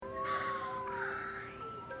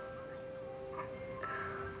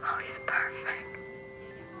Oh, he's perfect.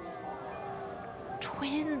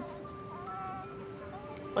 Twins.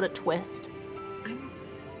 What a twist.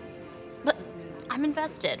 But I'm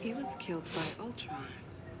invested. He was killed by Ultron,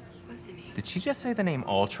 wasn't he? Did she just say the name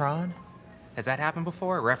Ultron? Has that happened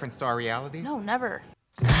before? A reference to our reality? No, never.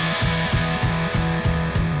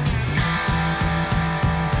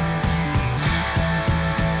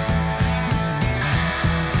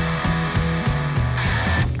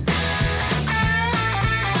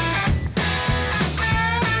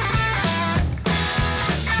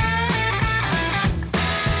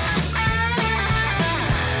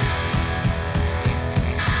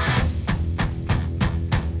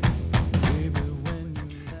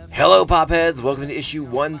 Hello, Popheads. Welcome to issue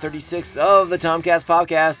 136 of the Tomcast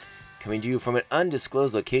Podcast, coming to you from an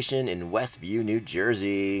undisclosed location in Westview, New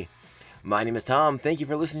Jersey. My name is Tom. Thank you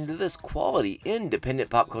for listening to this quality,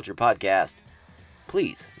 independent pop culture podcast.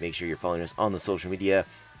 Please make sure you're following us on the social media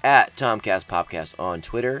at Tomcast Podcast on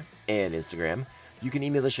Twitter and Instagram. You can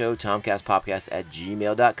email the show,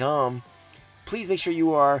 tomcastpopcast@gmail.com. Please make sure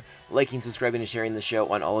you are liking, subscribing, and sharing the show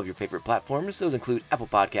on all of your favorite platforms. Those include Apple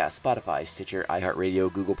Podcasts, Spotify, Stitcher,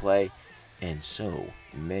 iHeartRadio, Google Play, and so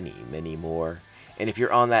many, many more. And if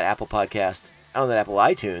you're on that Apple Podcast, on that Apple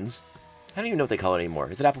iTunes, I don't even know what they call it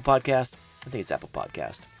anymore. Is it Apple Podcast? I think it's Apple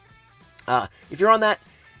Podcast. If you're on that,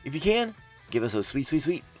 if you can, give us those sweet, sweet,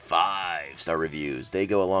 sweet 5-star reviews. They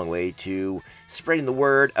go a long way to spreading the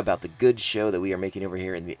word about the good show that we are making over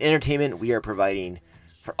here and the entertainment we are providing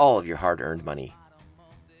for all of your hard-earned money.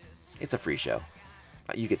 It's a free show.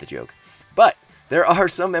 You get the joke. But there are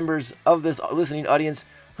some members of this listening audience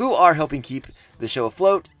who are helping keep the show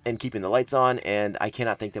afloat and keeping the lights on, and I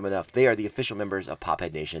cannot thank them enough. They are the official members of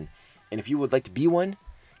Pophead Nation. And if you would like to be one,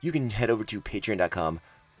 you can head over to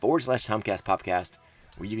patreon.com/TomcastPopcast,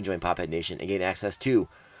 where you can join Pophead Nation and gain access to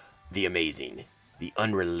the amazing, the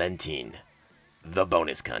unrelenting, the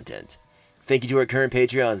bonus content. Thank you to our current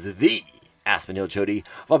Patreons, the Aspen Hill Chody,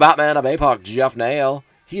 the Batman of Apoc, Jeff Nail.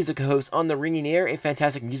 He's the co-host on The Ringing Air, a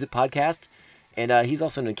fantastic music podcast, and he's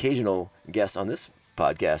also an occasional guest on this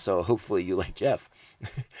podcast, so hopefully you like Jeff.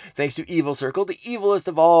 Thanks to Evil Circle, the evilest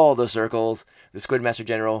of all the circles, the Squid Master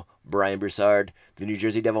General, Brian Broussard, the New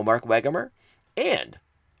Jersey Devil, Mark Wagamer, and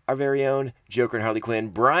our very own Joker and Harley Quinn,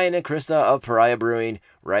 Brian and Krista of Pariah Brewing,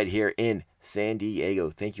 right here in San Diego.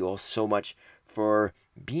 Thank you all so much for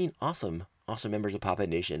being awesome members of Pophead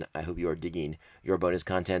Nation. I hope you are digging your bonus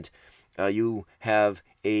content. You have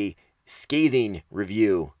a scathing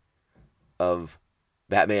review of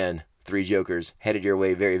Batman 3 Jokers headed your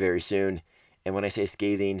way very, very soon. And when I say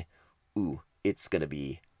scathing, it's going to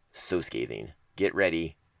be so scathing. Get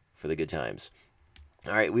ready for the good times.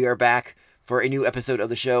 All right, we are back for a new episode of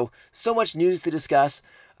the show. So much news to discuss,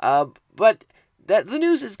 but the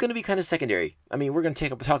news is going to be kind of secondary. I mean, we're going to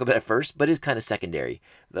talk about it first, but it's kind of secondary.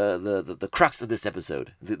 The crux of this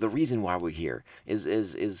episode, the reason why we're here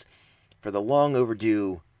is for the long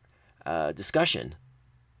overdue discussion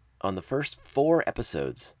on the first 4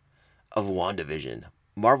 episodes of WandaVision.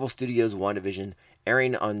 Marvel Studios' WandaVision,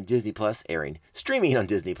 streaming on Disney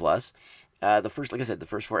Plus. The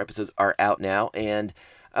first 4 episodes are out now, and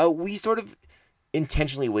we sort of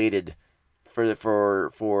intentionally waited we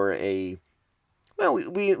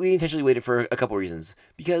intentionally waited for a couple reasons.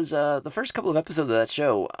 Because the first couple of episodes of that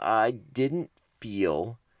show, I didn't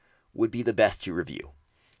feel would be the best to review.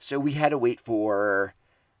 So we had to wait for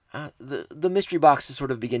the mystery box to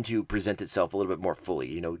sort of begin to present itself a little bit more fully.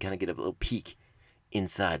 You know, we kind of get a little peek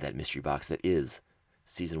inside that mystery box that is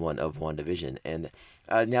season 1 of WandaVision. And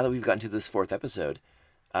now that we've gotten to this 4th episode,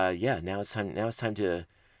 now it's time to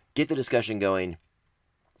get the discussion going.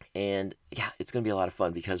 And yeah, it's going to be a lot of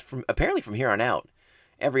fun because from here on out,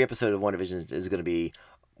 every episode of WandaVision is going to be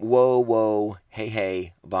whoa,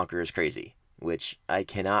 hey, bonkers, crazy, which I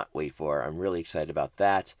cannot wait for. I'm really excited about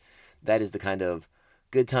that. That is the kind of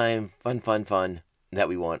good time, fun that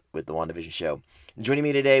we want with the WandaVision show. Joining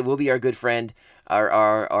me today will be our good friend,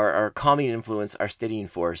 our calming influence, our steadying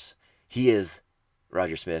force. He is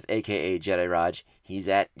Roger Smith, a.k.a. Jedi Raj. He's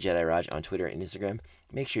at Jedi Raj on Twitter and Instagram.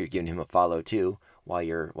 Make sure you're giving him a follow, too, while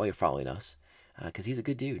you're following us, because he's a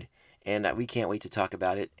good dude. And we can't wait to talk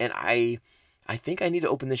about it. And I think I need to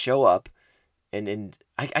open the show up. And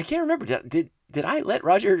I can't remember. Did I let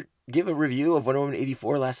Roger give a review of Wonder Woman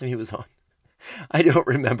 84 last time he was on? I don't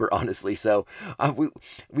remember, honestly. So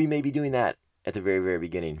we may be doing that at the very, very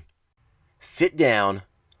beginning. Sit down,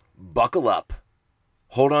 buckle up,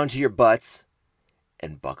 hold on to your butts,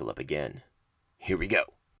 and buckle up again. Here we go.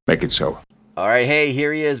 Make it so. All right, hey,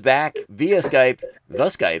 here he is back via Skype, the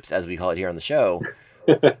Skypes, as we call it here on the show.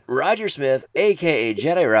 Roger Smith, a.k.a.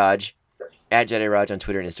 Jedi Raj. at Jedi Raj on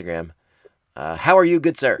Twitter and Instagram. How are you,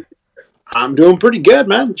 good sir? I'm doing pretty good,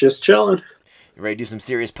 man. Just chilling. You ready to do some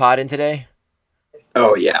serious podding today?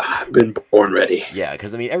 Oh, yeah. I've been born ready. Yeah,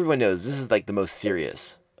 because, I mean, everyone knows this is like the most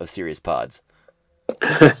serious of serious pods.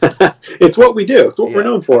 It's what we do. It's what we're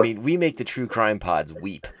known for. I mean, we make the true crime pods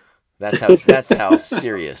weep. That's how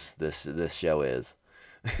serious this show is.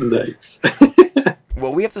 Nice.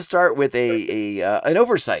 Well, we have to start with an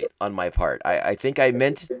oversight on my part. I think I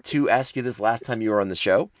meant to ask you this last time you were on the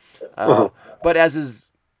show, but as is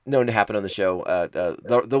known to happen on the show,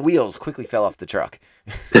 the wheels quickly fell off the truck.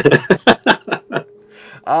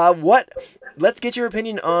 Let's get your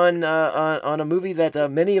opinion on a movie that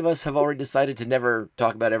many of us have already decided to never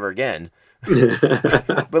talk about ever again.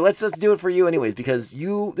 But let's do it for you anyways, because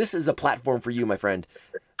this is a platform for you, my friend.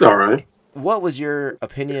 All right. What was your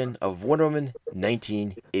opinion of Wonder Woman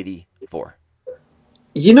 1984?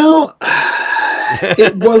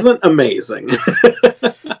 It wasn't amazing.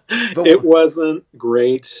 It wasn't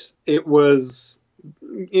great. It was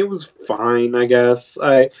fine, I guess.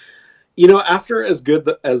 After as good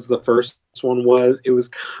as the first one was, it was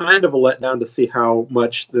kind of a letdown to see how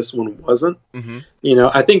much this one wasn't. Mm-hmm.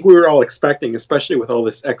 I think we were all expecting, especially with all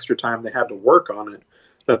this extra time they had to work on it,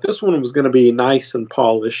 that this one was going to be nice and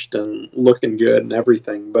polished and looking good and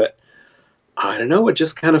everything. But I don't know, it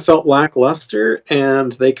just kind of felt lackluster,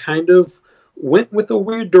 and they kind of went with a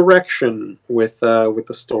weird direction with the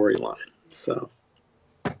storyline. So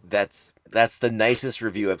that's the nicest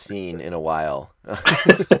review I've seen in a while.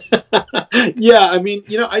 Yeah, I mean,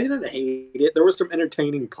 I didn't hate it. There were some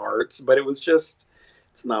entertaining parts, but it's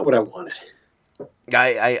not what I wanted.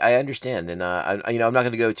 I understand, and I'm not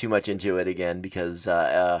going to go too much into it again because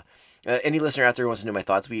any listener out there who wants to know my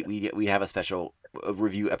thoughts, we have a special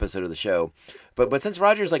review episode of the show. But since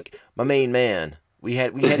Roger's like my main man, we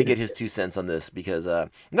had to get his 2 cents on this because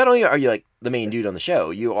not only are you like the main dude on the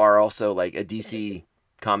show, you are also like a DC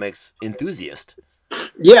Comics enthusiast.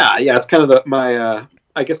 Yeah, it's kind of my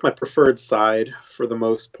I guess my preferred side for the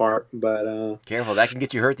most part. But careful, that can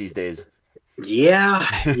get you hurt these days. Yeah,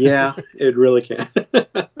 it really can.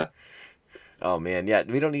 Oh man, yeah,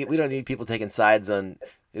 we don't need people taking sides on.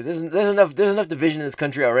 There's enough division in this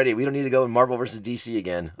country already. We don't need to go in Marvel versus DC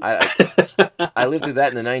again. I lived through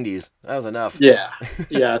that in the 90s. That was enough. Yeah,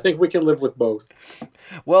 I think we can live with both.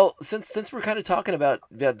 Well, since we're kind of talking about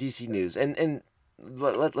DC news, and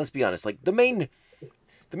let's be honest, like the main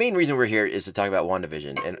reason we're here is to talk about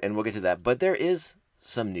WandaVision, and we'll get to that. But there is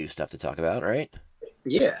some new stuff to talk about, right?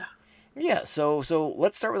 Yeah. Yeah, so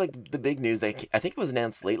let's start with like the big news. I think it was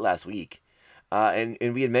announced late last week, and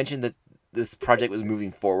we had mentioned that this project was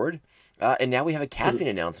moving forward, and now we have a casting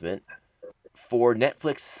announcement for the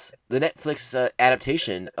Netflix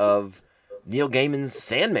adaptation of Neil Gaiman's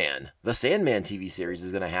Sandman. The Sandman TV series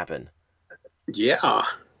is going to happen. Yeah,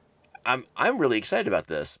 I'm really excited about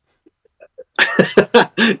this.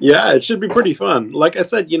 Yeah, it should be pretty fun. Like I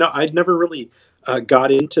said, I'd never really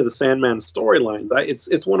got into the Sandman storylines.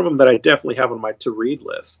 It's one of them that I definitely have on my to-read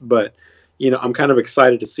list. But, I'm kind of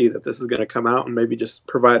excited to see that this is going to come out and maybe just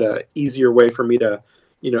provide a easier way for me to,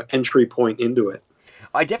 entry point into it.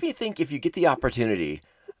 I definitely think if you get the opportunity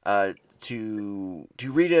to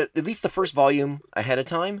read it, at least the first volume ahead of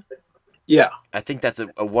time. Yeah, I think that's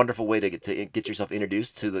a wonderful way to get yourself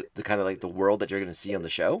introduced to the kind of like the world that you're going to see on the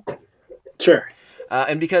show. Sure.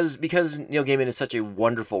 And because Neil Gaiman is such a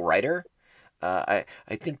wonderful writer, I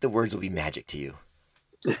think the words will be magic to you.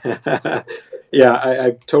 Yeah,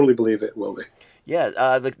 I totally believe it will be.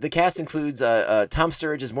 Yeah, the cast includes Tom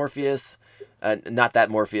Sturridge as Morpheus, not that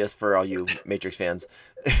Morpheus for all you Matrix fans.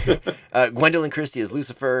 Gwendolyn Christie as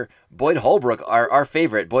Lucifer. Boyd Holbrook, our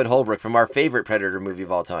favorite Boyd Holbrook from our favorite Predator movie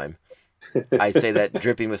of all time. I say that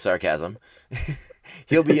dripping with sarcasm.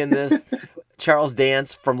 He'll be in this. Charles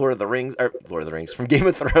Dance from from Game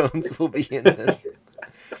of Thrones will be in this.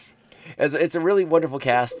 It's a really wonderful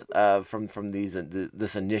cast from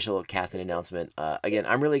this initial casting announcement. Again,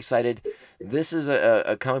 I'm really excited. This is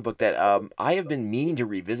a comic book that I have been meaning to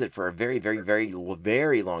revisit for a very, very, very,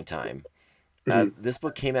 very long time. This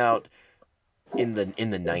book came out in the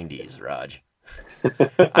 90s, Raj.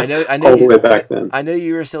 I know all the way back then. I know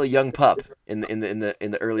you were still a young pup in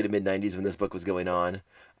the early to mid 90s when this book was going on.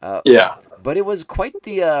 Yeah, but it was quite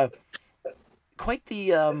the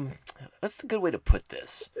what's the good way to put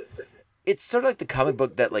this? It's sort of like the comic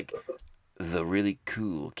book that like the really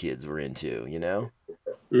cool kids were into,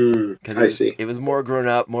 Because I see. It was more grown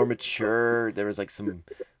up, more mature. There was like some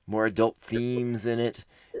more adult themes in it,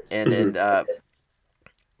 and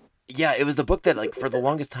yeah, it was the book that like for the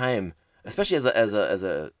longest time, especially as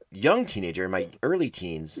a young teenager in my early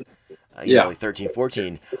teens, Yeah. like 13,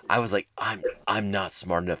 14, I was like, I'm not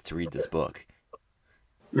smart enough to read this book.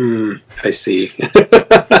 I see.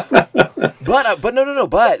 But no.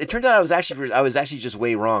 But it turned out I was actually just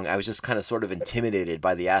way wrong. I was just kind of sort of intimidated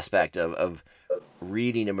by the aspect of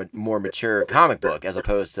reading a more mature comic book as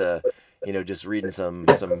opposed to, just reading some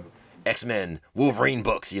X-Men Wolverine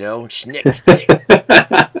books, schnicked.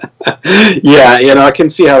 Yeah, I can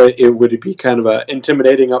see how it would be kind of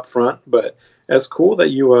intimidating up front, but it's cool that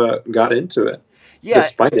you got into it, Yeah,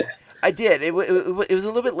 despite it. I did. It was a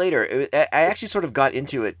little bit later. I actually sort of got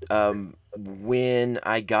into it when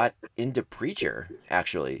I got into Preacher,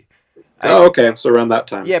 actually. Oh, okay, so around that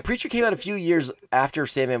time. Yeah, Preacher came out a few years after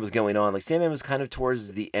Sandman was going on. Like, Sandman was kind of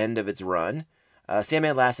towards the end of its run.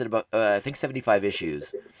 Sandman lasted about, I think, 75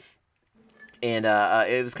 issues. And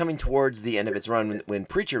it was coming towards the end of its run when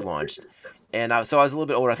Preacher launched. And so I was a little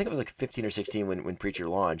bit older. I think I was like 15 or 16 when Preacher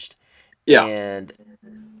launched. Yeah. And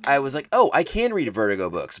I was like, oh, I can read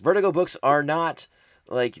Vertigo books. Vertigo books are not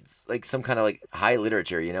like some kind of like high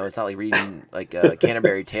literature, It's not like reading like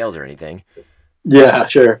Canterbury Tales or anything. Yeah,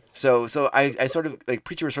 sure. So I sort of like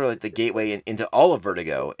Preacher was sort of like the gateway into all of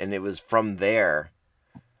Vertigo, and it was from there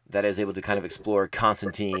that I was able to kind of explore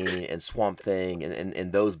Constantine and Swamp Thing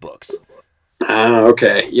and those books.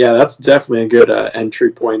 Okay. Yeah, that's definitely a good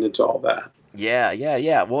entry point into all that.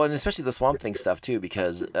 Yeah. Well, and especially the Swamp Thing stuff too,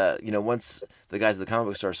 because once the guys at the comic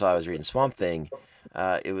book store saw I was reading Swamp Thing,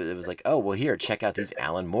 it was like, oh well, here, check out these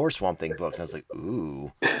Alan Moore Swamp Thing books. And I was like,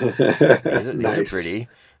 ooh, these are Nice. pretty.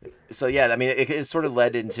 So yeah, I mean, it sort of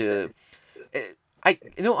led into,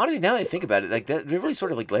 honestly, now that I think about it, like that really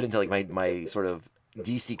sort of like led into like my sort of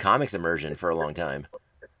DC Comics immersion for a long time.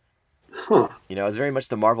 Huh. I was very much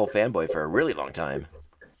the Marvel fanboy for a really long time.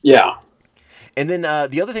 Yeah. And then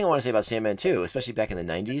the other thing I want to say about Sandman too, especially back in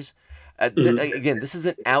the 90s, again, this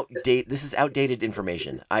is outdated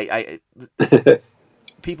information.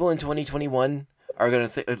 People in 2021 are gonna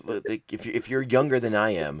think, like, if you're younger than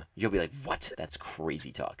I am, you'll be like, "What? That's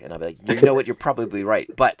crazy talk," and I'll be like, "You know what? You're probably right."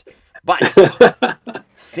 But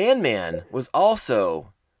Sandman was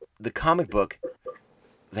also the comic book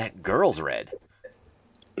that girls read,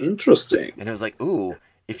 Interesting. and it was like, "Ooh,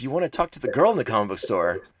 if you want to talk to the girl in the comic book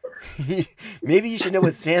store, maybe you should know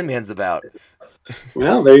what Sandman's about."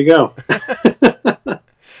 Well, there you go.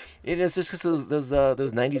 It's just because those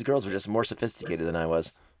 90s girls were just more sophisticated than I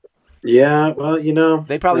was. Yeah, well,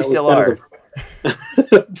 They probably that was still kind are.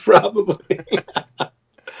 of Probably.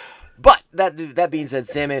 But that being said,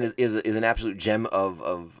 Sandman is an absolute gem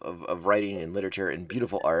of writing and literature and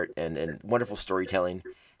beautiful art and wonderful storytelling.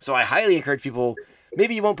 So I highly encourage people.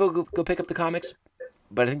 Maybe you won't go pick up the comics,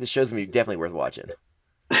 but I think the show's gonna be definitely worth watching.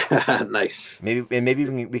 Nice. Maybe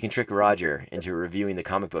we can trick Roger into reviewing the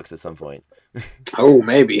comic books at some point. Oh,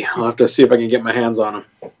 maybe. I'll have to see if I can get my hands on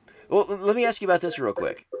them. Well, let me ask you about this real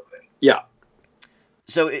quick. Yeah.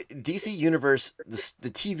 So DC Universe, the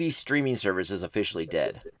TV streaming service is officially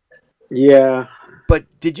dead. Yeah. But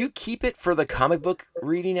did you keep it for the comic book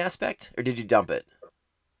reading aspect, or did you dump it?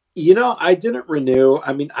 I didn't renew.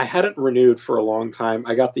 I mean, I hadn't renewed for a long time.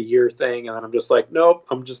 I got the year thing, and then I'm just like, nope,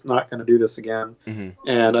 I'm just not going to do this again. Mm-hmm.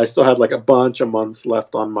 And I still had like a bunch of months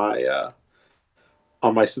left on my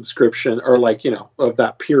subscription, or like of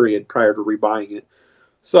that period prior to rebuying it.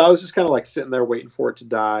 So I was just kind of like sitting there waiting for it to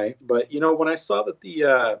die. But when I saw that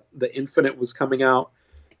the Infinite was coming out,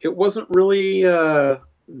 it wasn't really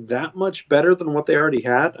that much better than what they already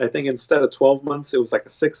had. I think instead of 12 months, it was like a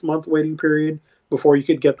 6-month waiting period before you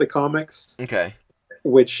could get the comics. Okay.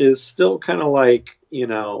 Which is still kind of like,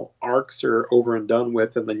 arcs are over and done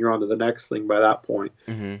with, and then you're on to the next thing by that point.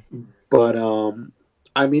 Mm-hmm. But,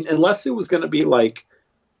 I mean, unless it was going to be like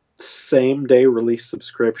same day release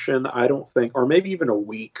subscription, I don't think, or maybe even a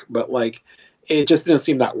week, but like, it just didn't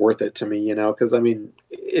seem that worth it to me, because I mean,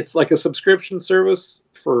 it's like a subscription service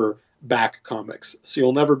for back comics. So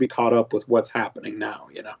you'll never be caught up with what's happening now,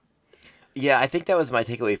 Yeah, I think that was my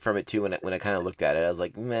takeaway from it too. When I kind of looked at it, I was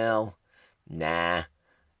like, well, nah.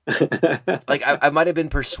 Like I might have been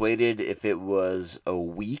persuaded if it was a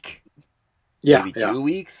week, maybe 2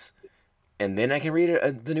 weeks, and then I can read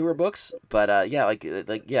the newer books. But yeah, I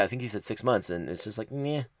think he said 6 months, and it's just like,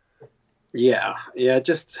 nah. Yeah.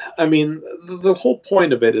 Just, I mean, the whole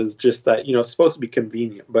point of it is just that it's supposed to be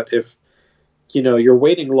convenient. But if you're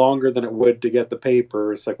waiting longer than it would to get the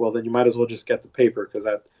paper, it's like, well, then you might as well just get the paper, because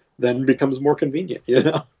that then becomes more convenient.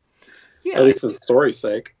 Yeah, at least for the story's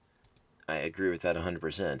sake. I agree with that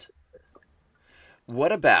 100%.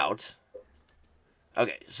 What about?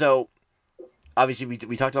 Okay, so obviously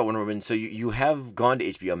we talked about Wonder Woman. So you have gone to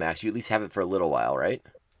HBO Max. You at least have it for a little while, right?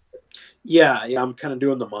 Yeah, I'm kind of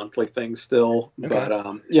doing the monthly thing still, Okay.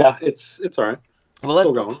 but yeah, it's all right. Well,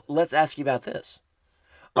 Still going. let's ask you about this.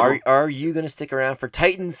 Uh-huh. Are you going to stick around for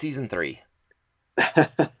Titans season 3?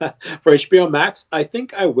 For HBO Max, I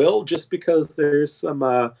think I will, just because there's some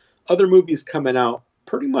other movies coming out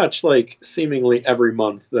pretty much like seemingly every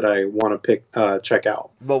month that I want to check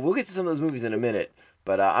out. Well, we'll get to some of those movies in a minute,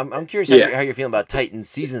 but I'm curious Yeah. how you're feeling about Titans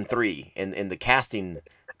season 3 and the casting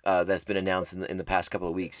that's been announced in the past couple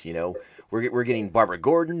of weeks. You know, we're getting Barbara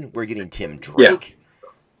Gordon, we're getting Tim Yeah. Drake.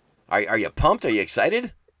 Are you pumped? Are you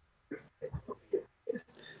excited?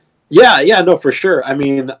 Yeah, no, for sure. I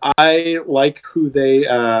mean, I like who they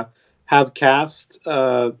have cast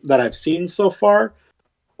that I've seen so far.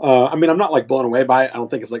 I mean, I'm not like blown away by it. I don't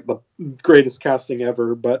think it's like the greatest casting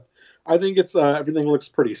ever, but I think it's everything looks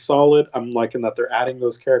pretty solid. I'm liking that they're adding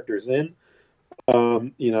those characters in.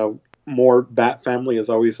 You know, more Bat Family is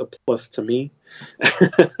always a plus to me.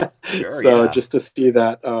 Sure, So yeah. just to see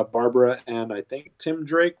that Barbara and I think Tim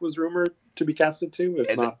Drake was rumored to be casted too,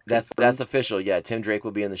 if not That's confirmed. official. Yeah, Tim Drake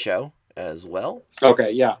will be in the show as well.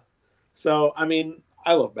 Okay, yeah. So I mean,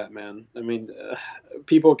 I love Batman. I mean,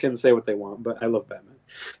 people can say what they want, but I love Batman.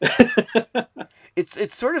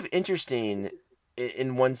 It's sort of interesting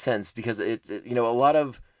in one sense because you know, a lot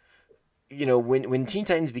of, you know, when Teen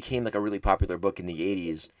Titans became like a really popular book in the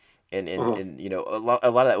 80s, Uh-huh. and you know, a lot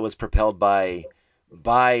of that was propelled by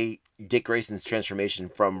Dick Grayson's transformation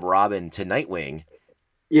from Robin to Nightwing.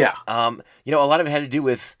 Yeah. You know, a lot of it had to do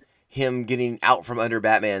with him getting out from under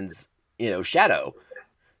Batman's, you know, shadow.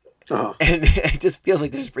 Uh-huh. And it just feels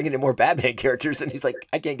like they're just bringing in more Batman characters, and he's like,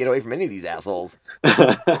 I can't get away from any of these assholes.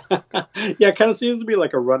 Yeah, it kind of seems to be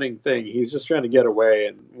like a running thing. He's just trying to get away,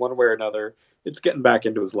 and one way or another, it's getting back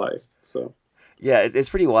into his life. So Yeah, it's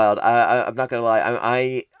pretty wild. I'm not gonna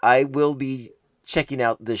lie. I will be checking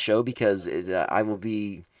out this show because I will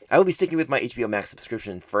be sticking with my HBO Max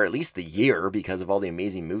subscription for at least the year because of all the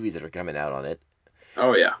amazing movies that are coming out on it.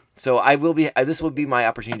 oh yeah. So I will be. This will be my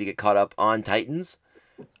opportunity to get caught up on Titans.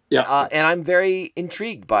 Yeah. And I'm very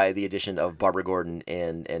intrigued by the addition of Barbara Gordon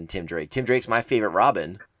and Tim Drake. Tim Drake's my favorite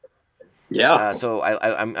Robin. Yeah. So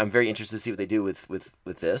I'm very interested to see what they do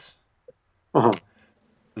with this. Uh-huh.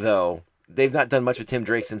 Though they've not done much with Tim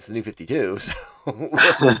Drake since the New 52. So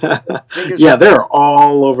fingers Yeah, crossed. they're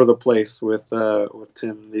all over the place with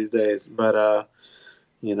Tim these days, but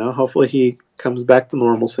you know, hopefully he comes back to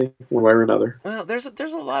normalcy one way or another. Well, there's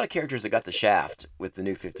a lot of characters that got the shaft with the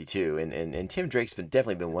New 52, and Tim Drake's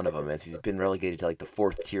definitely been one of them, as he's been relegated to like the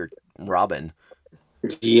fourth tier Robin.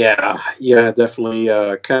 Yeah, definitely.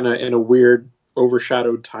 Kind of in a weird,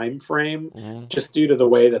 overshadowed time frame, Mm-hmm. just due to the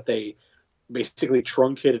way that they basically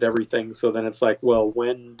truncated everything. So then it's like, well,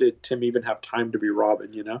 when did Tim even have time to be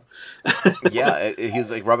Robin? You know? Yeah, he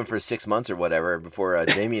was like Robin for 6 months or whatever before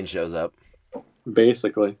Damien shows up.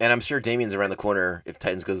 Basically. And I'm sure Damien's around the corner if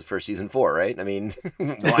Titans goes for season 4, right? I mean,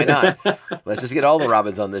 why not? Let's just get all the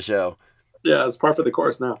Robins on the show. Yeah, it's par for the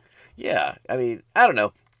course now. Yeah, I mean, I don't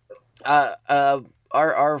know.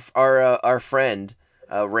 Our friend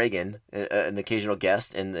Reagan, an occasional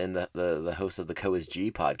guest and the host of the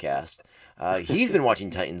Co-is-G podcast, he's been watching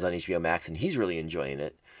Titans on HBO Max and he's really enjoying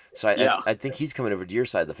it. So I think he's coming over to your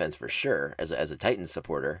side of the fence for sure as a Titans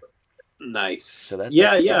supporter. Nice. So that's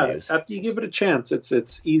yeah. good news. After you give it a chance,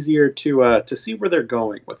 it's easier to see where they're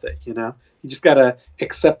going with it. You know, you just gotta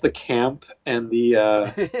accept the camp and the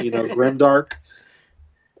grimdark,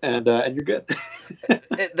 and you're good.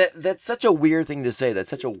 That's such a weird thing to say. That's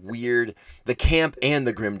such a weird, the camp and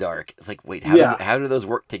the grimdark. It's like, wait, Yeah. how do those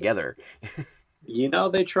work together? You know,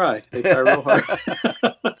 they try real hard.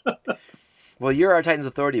 Well, you're our Titans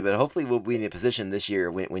authority, but hopefully we'll be in a position this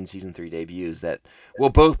year when season 3 debuts that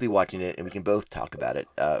we'll both be watching it and we can both talk about it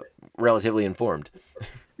relatively informed.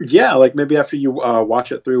 Yeah, like maybe after you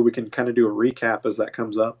watch it through, we can kind of do a recap as that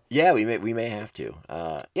comes up. Yeah, we may have to.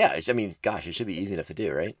 I mean, gosh, it should be easy enough to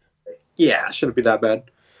do, right? Yeah, it shouldn't be that bad.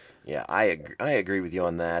 Yeah, I agree with you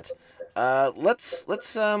on that. Let's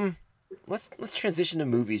transition to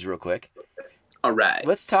movies real quick. All right.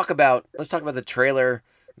 Let's talk about the trailer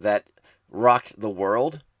that rocked the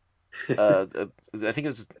world. I think it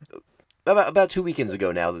was about 2 weekends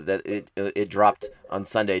ago now that it dropped on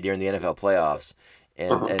Sunday during the NFL playoffs,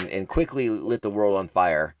 and quickly lit the world on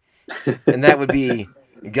fire. And that would be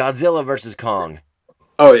Godzilla versus Kong.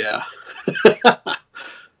 Oh yeah.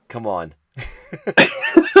 Come on.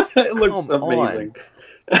 It looks Come amazing.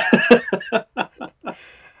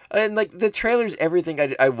 And like the trailer's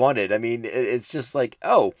everything I wanted. I mean, it's just like,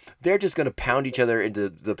 oh, they're just gonna pound each other into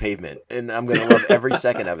the pavement, and I'm gonna love every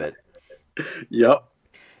second of it. Yep.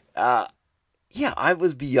 Yeah, I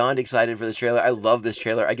was beyond excited for this trailer. I love this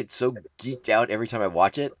trailer. I get so geeked out every time I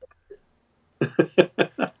watch it.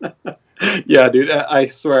 Yeah, dude, I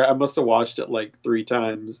swear I must have watched it like 3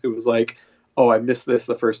 times. It was like, oh, I missed this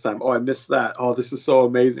the first time. Oh, I missed that. Oh, this is so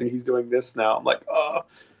amazing. He's doing this now. I'm like, oh.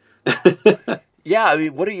 Yeah, I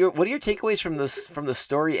mean, what are your takeaways from the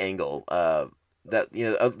story angle? That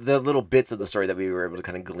the little bits of the story that we were able to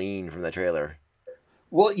kind of glean from the trailer.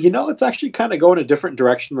 Well, it's actually kind of going a different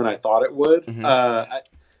direction than I thought it would. Mhm.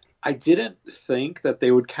 I didn't think that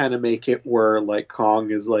they would kind of make it where like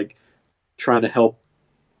Kong is like trying to help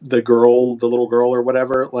the little girl or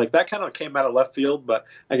whatever. Like that kind of came out of left field, but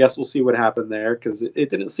I guess we'll see what happened there because it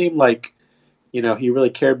didn't seem like he really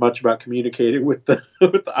cared much about communicating with the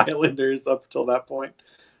with the Islanders up until that point.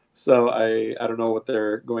 So I don't know what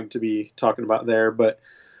they're going to be talking about there, but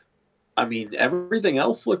I mean everything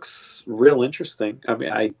else looks real interesting. I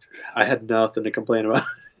mean I had nothing to complain about.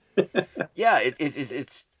 Yeah,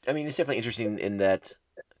 it's I mean, it's definitely interesting in that.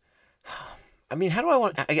 I mean, how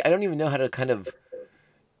do I don't even know how to kind of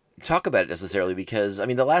talk about it necessarily because I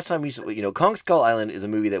mean, the last time Kong Skull Island is a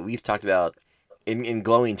movie that we've talked about in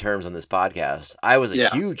glowing terms on this podcast. I was a Yeah.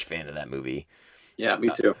 huge fan of that movie. Yeah, me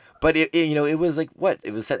too. But it was like what?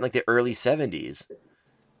 It was set in like the early 70s.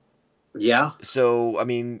 Yeah. So, I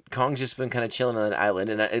mean, Kong's just been kind of chilling on an island,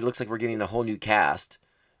 and it looks like we're getting a whole new cast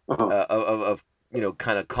Uh-huh. of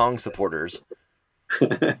kind of Kong supporters,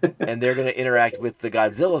 and they're going to interact with the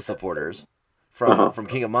Godzilla supporters from Uh-huh. from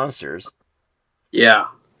King of Monsters. Yeah.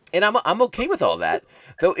 And I'm okay with all that,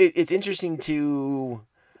 though it's interesting to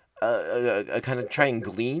kind of try and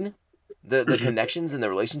glean the connections and the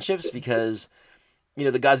relationships because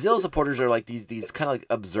the Godzilla supporters are like these kind of like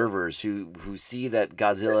observers who see that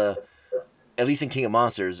Godzilla, at least in King of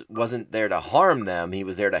Monsters, wasn't there to harm them. He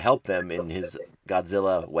was there to help them in his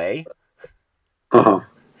Godzilla way. Uh-huh.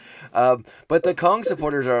 But the Kong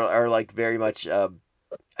supporters are like very much, I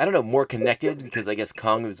don't know, more connected because I guess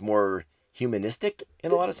Kong is more humanistic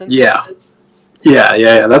in a lot of senses. Yeah.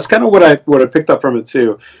 Yeah. That's kind of what I picked up from it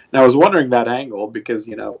too. And I was wondering that angle because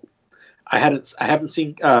I haven't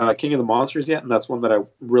seen King of the Monsters yet, and that's one that I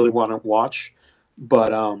really want to watch. But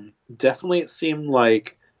definitely, it seemed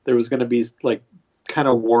like there was going to be like kind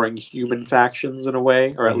of warring human factions in a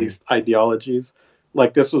way, or at Mhm. least ideologies.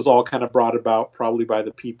 Like this was all kind of brought about probably by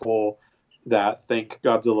the people that think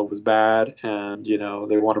Godzilla was bad, and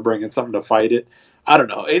they want to bring in something to fight it. I don't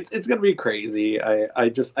know. It's going to be crazy.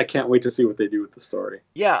 I can't wait to see what they do with the story.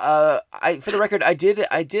 Yeah. For the record, I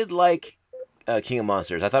did like King of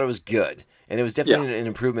Monsters. I thought it was good, and it was definitely an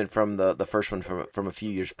improvement from the first one from a few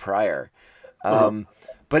years prior.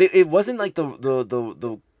 But it wasn't like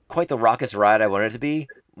the quite the raucous ride I wanted it to be,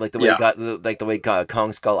 like the way the way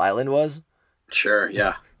Kong Skull Island was. Sure.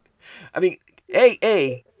 Yeah. I mean,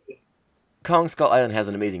 Kong Skull Island has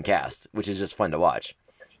an amazing cast, which is just fun to watch.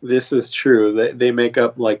 This is true. They make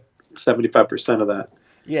up like 75% of that.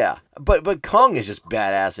 Yeah, but Kong is just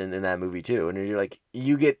badass in that movie too, and you're like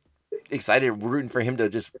you get excited rooting for him to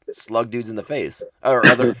just slug dudes in the face or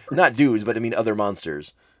other not dudes, but I mean other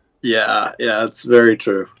monsters. Yeah, it's very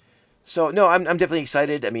true. So no, I'm definitely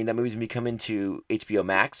excited. I mean, that movie's gonna be coming to HBO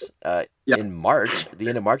Max in March, the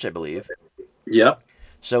end of March, I believe. Yep.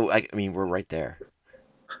 So I mean, we're right there.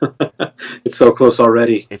 It's so close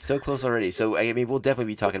already. It's so close already. So I mean, we'll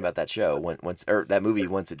definitely be talking about that show once or that movie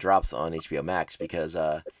once it drops on HBO Max because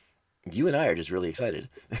you and I are just really excited.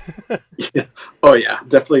 Yeah. Oh yeah,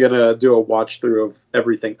 definitely gonna do a watch through of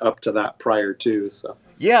everything up to that prior to. So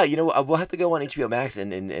yeah, we'll have to go on HBO Max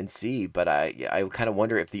and see. But I kind of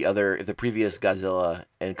wonder if the previous Godzilla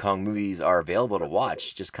and Kong movies are available to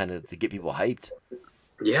watch, just kind of to get people hyped.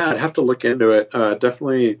 yeah, I'd have to look into it.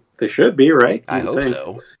 Definitely, they should be right. I You'd hope think.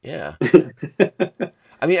 so. Yeah.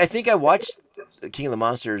 I mean, I think I watched King of the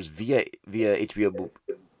Monsters via HBO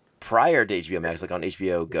prior to HBO Max, like on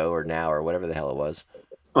HBO Go or Now or whatever the hell it was.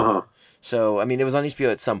 Uh-huh. So I mean, it was on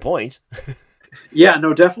HBO at some point. Yeah,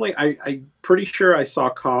 no, definitely. I'm pretty sure I saw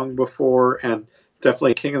Kong before, and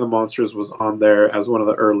definitely King of the Monsters was on there as one of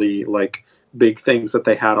the early like big things that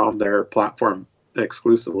they had on their platform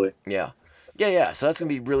exclusively. Yeah. So that's gonna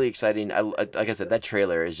be really exciting. Like I said, that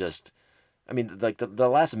trailer is just. I mean, like the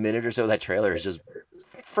last minute or so of that trailer is just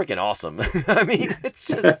freaking awesome. I mean, it's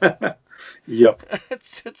just Yep.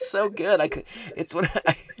 it's so good. It's when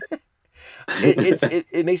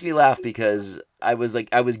it makes me laugh because I was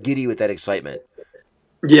giddy with that excitement.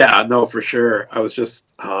 Yeah, no, for sure. I was just,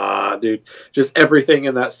 dude, just everything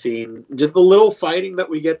in that scene, just the little fighting that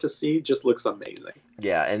we get to see, just looks amazing.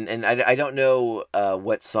 Yeah, and I don't know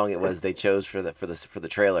what song it was they chose for the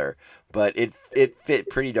trailer, but it fit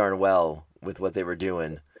pretty darn well with what they were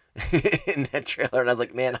doing. in that trailer, and I was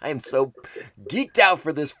like, man, I am so geeked out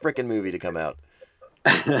for this freaking movie to come out.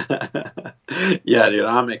 Yeah, dude,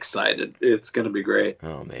 I'm excited. It's gonna be great.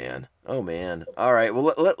 Oh man. All right.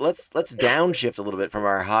 Well, let's downshift a little bit from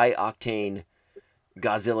our high octane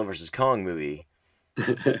Godzilla versus Kong movie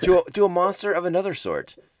to a monster of another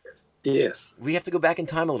sort. Yes. We have to go back in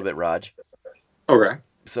time a little bit, Raj. Okay.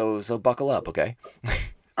 So buckle up, okay?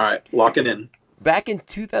 All right. Lock it in. Back in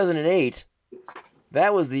 2008,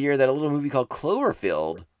 that was the year that a little movie called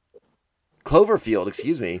Cloverfield,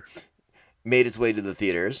 excuse me, made its way to the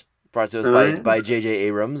theaters. Brought to us by J.J.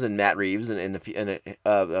 Abrams and Matt Reeves and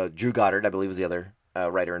Drew Goddard, I believe, was the other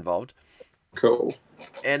writer involved. Cool.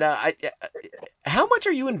 And how much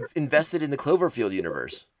are you invested in the Cloverfield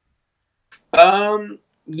universe?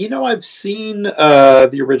 I've seen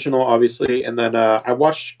the original, obviously, and then I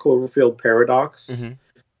watched Cloverfield Paradox.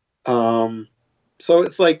 Mm-hmm. So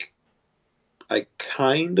it's like I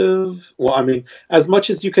kind of, well, I mean, as much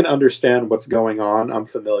as you can understand what's going on, I'm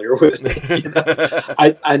familiar with it. You know?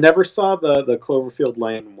 I never saw the Cloverfield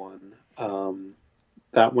Lane one.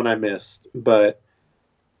 That one I missed, but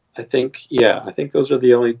I think those are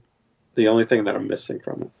the only thing that I'm missing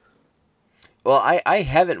from it. Well, I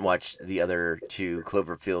haven't watched the other two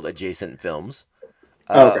Cloverfield adjacent films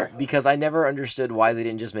Okay. because I never understood why they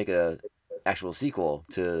didn't just make a actual sequel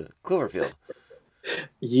to Cloverfield.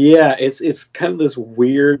 Yeah, it's kind of this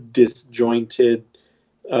weird, disjointed,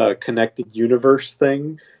 connected universe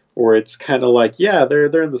thing, where it's kind of like, yeah,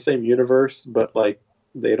 they're in the same universe, but like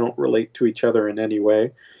they don't relate to each other in any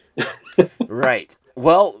way. Right.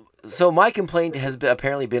 Well, so my complaint has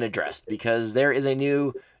apparently been addressed because there is a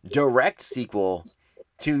new direct sequel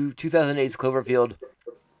to 2008's Cloverfield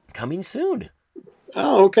coming soon.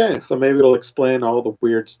 Oh, okay. So maybe it'll explain all the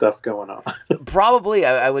weird stuff going on. Probably,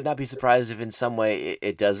 I would not be surprised if in some way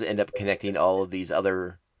it does end up connecting all of these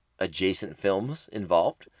other adjacent films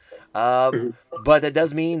involved. But that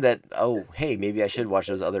does mean that, oh, hey, maybe I should watch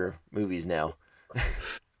those other movies now.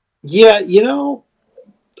 Yeah,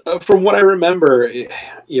 from what I remember,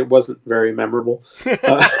 it wasn't very memorable.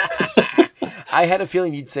 I had a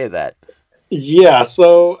feeling you'd say that. Yeah,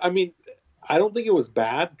 so I mean, I don't think it was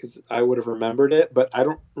bad because I would have remembered it, but I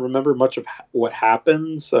don't remember much of what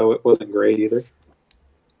happened, so it wasn't great either.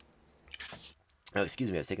 Oh,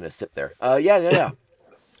 excuse me, I was taking a sip there. Yeah.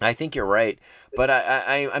 I think you're right, but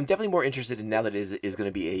I'm definitely more interested in now that it is going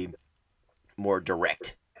to be a more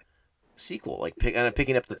direct sequel, like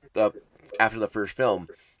picking up the after the first film.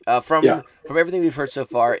 From everything we've heard so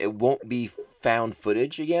far, it won't be found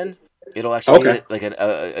footage again. It'll actually be like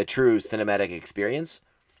a true cinematic experience.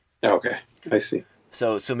 Okay, I see.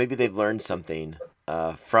 So maybe they've learned something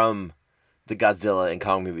from the Godzilla and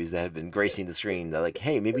Kong movies that have been gracing the screen. They're like,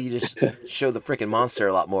 hey, maybe you just show the freaking monster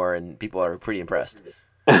a lot more, and people are pretty impressed.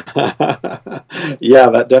 Yeah,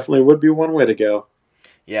 that definitely would be one way to go.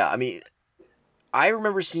 Yeah, I mean, I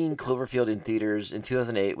remember seeing Cloverfield in theaters in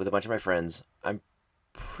 2008 with a bunch of my friends. I'm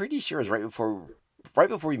pretty sure it was right before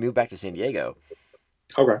we moved back to San Diego.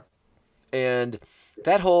 Okay. And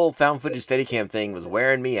that whole found footage Steadicam thing was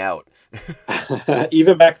wearing me out.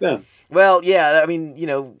 Even back then. Well, yeah, I mean,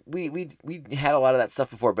 we had a lot of that stuff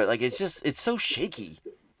before, but like it's so shaky.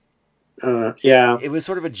 Yeah. It was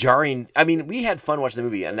sort of a jarring. I mean, we had fun watching the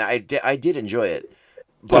movie, and I did enjoy it.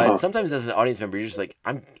 But sometimes as an audience member, you're just like,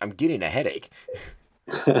 I'm getting a headache.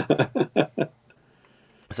 It's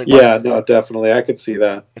like no, definitely, I could see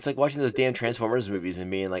that. It's like watching those damn Transformers movies and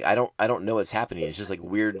being like, I don't know what's happening. It's just like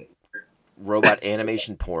weird robot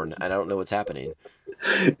animation porn. I don't know what's happening.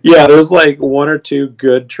 Yeah, there's like one or two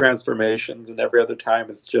good transformations, and every other time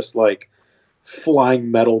it's just like flying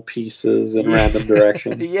metal pieces in random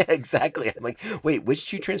directions. Yeah, exactly. I'm like, wait, which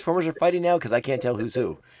two Transformers are fighting now? Because I can't tell who's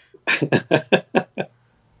who.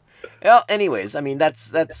 Well, anyways, I mean, that's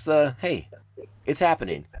the hey, it's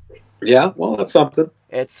happening. Yeah, well, that's something.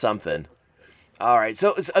 It's something. All right,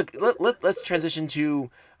 so let's transition to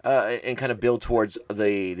and kind of build towards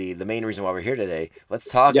the main reason why we're here today. Let's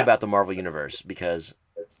talk about the Marvel Universe, because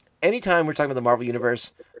anytime we're talking about the Marvel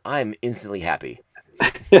Universe, I'm instantly happy.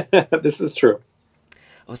 This is true.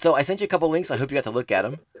 So I sent you a couple links. I hope you got to look at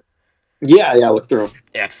them. Yeah, look through them.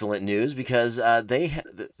 Excellent news, because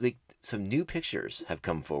some new pictures have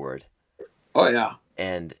come forward. Oh yeah,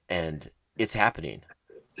 and it's happening.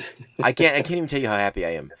 I can't even tell you how happy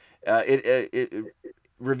I am. It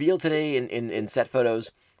revealed today in set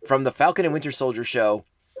photos from the Falcon and Winter Soldier show.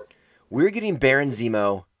 We're getting Baron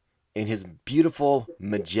Zemo in his beautiful,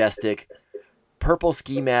 majestic, purple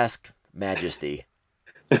ski mask majesty.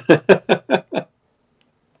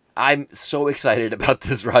 I I'm so excited about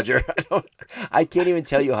this, Roger. I can't even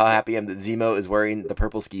tell you how happy I am that Zemo is wearing the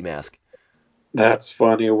purple ski mask. That's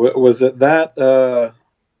funny. Was it that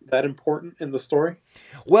that important in the story?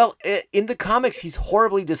 Well, in the comics, he's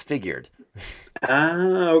horribly disfigured.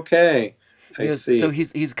 Ah, okay. I see. So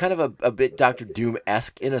he's kind of a bit Doctor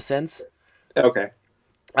Doom-esque in a sense. Okay.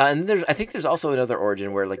 And I think there's also another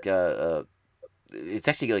origin where like it's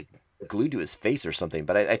actually like glued to his face or something.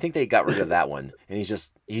 But I think they got rid of that one, and he's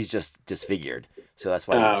just disfigured. So that's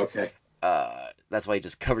why. Okay. That's why he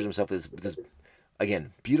just covers himself with this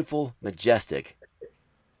again beautiful, majestic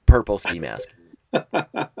purple ski mask.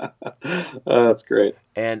 That's great.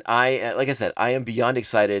 And like I said, I am beyond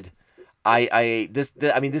excited. This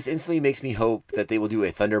instantly makes me hope that they will do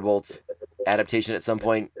a Thunderbolts adaptation at some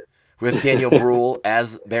point with Daniel Bruhl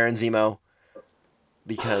as Baron Zemo.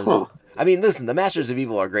 Because I mean, listen, the Masters of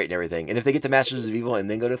Evil are great and everything, and if they get the Masters of Evil and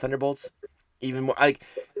then go to Thunderbolts, even more, like,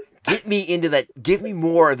 get me into that. Give me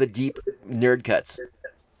more of the deep nerd cuts.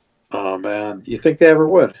 Oh man, you think they ever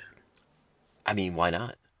would? I mean, why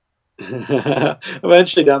not?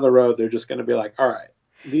 Eventually down the road, they're just going to be like, all right,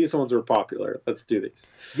 these ones were popular. Let's do these.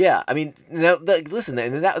 Yeah, I mean, listen,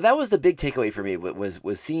 that was the big takeaway for me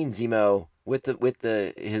was seeing Zemo with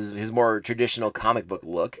his more traditional comic book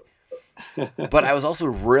look. But I was also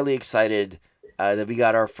really excited that we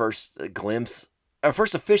got our first glimpse, our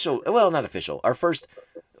first official, well, not official, our first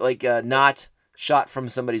not shot from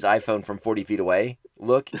somebody's iPhone from 40 feet away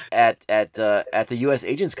look at the U.S.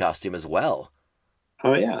 agent's costume as well.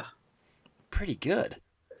 Oh yeah. Pretty good.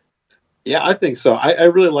 Yeah, I think so. I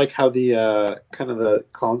really like how the kind of the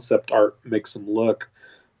concept art makes them look.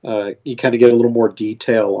 You kind of get a little more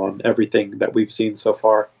detail on everything that we've seen so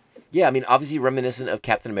far. Yeah, I mean, obviously reminiscent of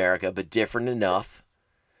Captain America, but different enough.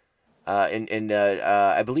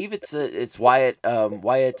 I believe it's Wyatt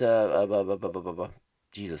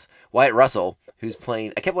Wyatt Russell who's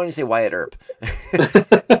playing. I kept wanting to say Wyatt Earp.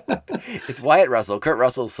 It's Wyatt Russell, Kurt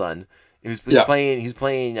Russell's son. He's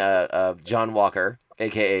playing John Walker,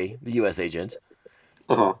 aka the U.S. agent.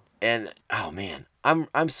 Uh-huh. And oh man,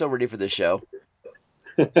 I'm so ready for this show.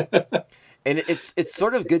 And it's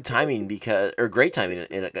sort of good timing great timing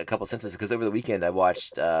in a couple senses, because over the weekend I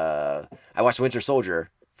watched Winter Soldier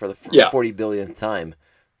for the 40 billionth time.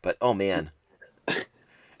 But oh man.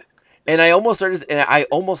 And I almost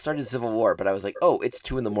started Civil War, but I was like, oh, it's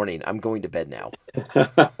 2 a.m. I'm going to bed now.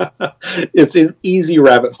 It's an easy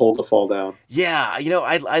rabbit hole to fall down. Yeah, I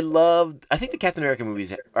think the Captain America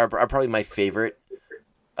movies are probably my favorite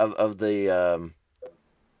of the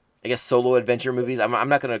I guess solo adventure movies. I'm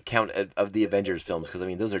not going to count of the Avengers films, because I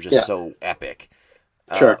mean those are just so epic.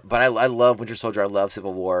 Sure. But I love Winter Soldier. I love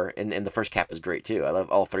Civil War, and the first Cap is great too. I love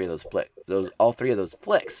all three of those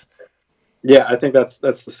flicks. Yeah, I think that's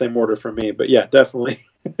the same order for me. But yeah, definitely,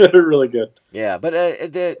 really good. Yeah, but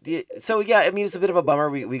so yeah, I mean it's a bit of a bummer.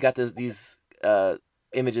 We got these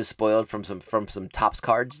images spoiled from some Topps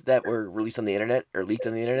cards that were released on the internet or leaked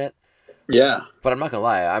on the internet. Yeah, but I'm not gonna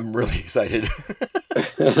lie, I'm really excited.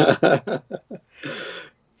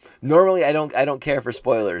 Normally, I don't care for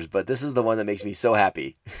spoilers, but this is the one that makes me so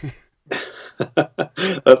happy.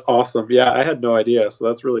 That's awesome. Yeah, I had no idea, so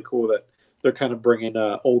that's really cool that they're kind of bringing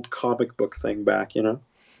an old comic book thing back.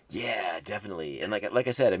 Yeah, definitely. And like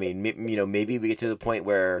I said, I mean, maybe we get to the point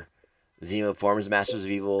where Zemo forms Masters of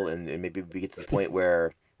Evil, and maybe we get to the point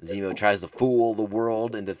where Zemo tries to fool the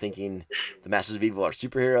world into thinking the Masters of Evil are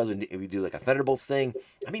superheroes, and we do like a Thunderbolts thing.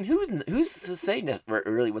 I mean, who's to say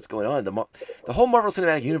really what's going on? The whole Marvel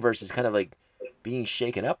Cinematic Universe is kind of like being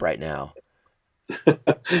shaken up right now.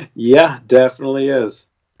 Yeah, definitely is.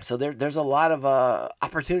 So there's a lot of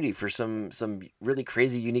opportunity for some really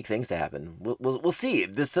crazy, unique things to happen. We'll see.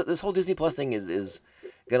 This whole Disney Plus thing is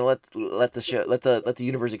gonna let the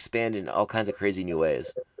universe expand in all kinds of crazy new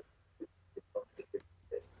ways.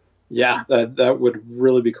 Yeah, that would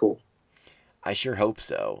really be cool. I sure hope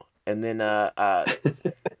so. And then a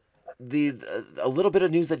little bit of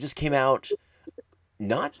news that just came out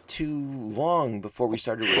not too long before we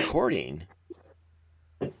started recording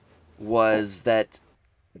was that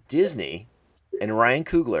Disney and Ryan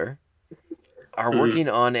Coogler are working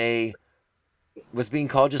on what's being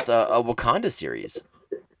called just a Wakanda series.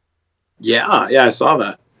 Yeah, I saw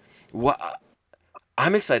that.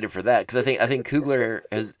 I'm excited for that, because I think Coogler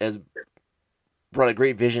has brought a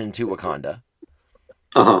great vision to Wakanda.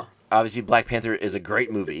 Uh-huh. Obviously, Black Panther is a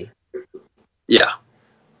great movie. Yeah.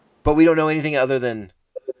 But we don't know anything other than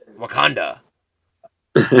Wakanda.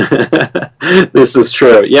 This is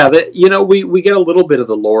true. Yeah, we get a little bit of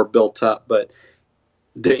the lore built up, but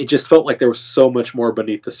it just felt like there was so much more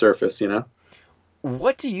beneath the surface,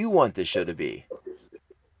 What do you want this show to be?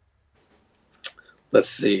 let's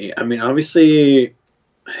see. I mean, obviously,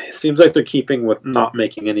 it seems like they're keeping with not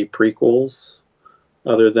making any prequels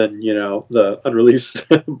other than, the unreleased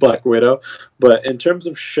Black Widow. But in terms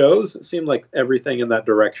of shows, it seemed like everything in that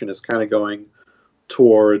direction is kind of going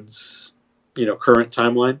towards, current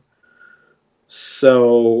timeline.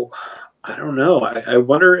 So I don't know. I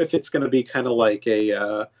wonder if it's going to be kind of like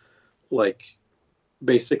like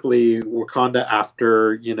basically Wakanda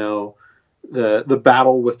after, the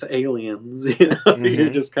battle with the aliens. You're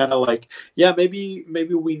Mm-hmm. just kind of like, yeah, maybe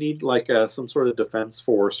we need like some sort of defense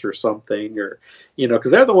force or something, or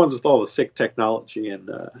because they're the ones with all the sick technology and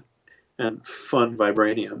fun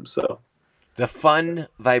vibranium. So The fun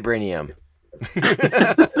vibranium.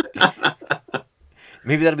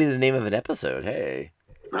 Maybe that'll be the name of an episode. Hey.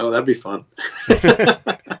 oh, that'd be fun.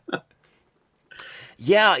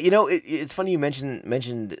 Yeah, it's funny you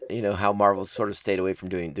mentioned how Marvel sort of stayed away from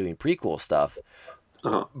doing prequel stuff,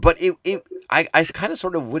 Uh-huh. but I kind of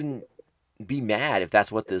sort of wouldn't be mad if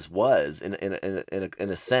that's what this was in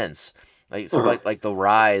a sense, like sort of Uh-huh. like the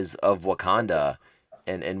rise of Wakanda,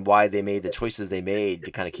 and why they made the choices they made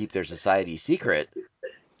to kind of keep their society secret,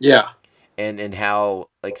 Yeah. and how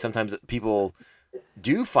like sometimes people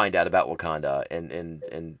do find out about Wakanda, and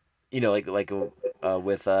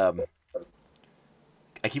with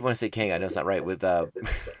I keep wanting to say Kang. I know it's not right. With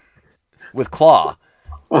with Claw,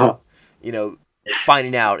 Uh-huh. you know,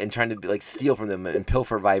 finding out and trying to like steal from them and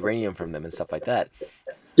pilfer vibranium from them and stuff like that.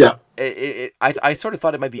 Yeah. I sort of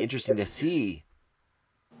thought it might be interesting to see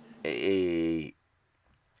a.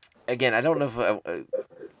 Again, I don't know if I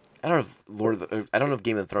don't know if I don't know if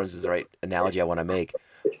Game of Thrones is the right analogy I want to make,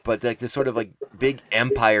 but like this sort of like big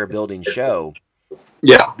empire building show.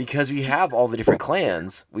 Yeah. Because we have all the different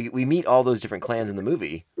clans, we meet all those different clans in the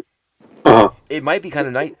movie. Uh-huh. It might be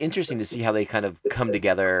kind of interesting to see how they kind of come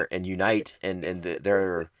together and unite, and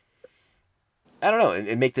they're I don't know,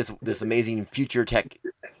 and make this amazing future tech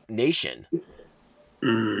nation.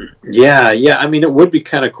 Yeah, yeah. I mean, it would be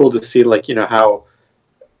kind of cool to see, like, how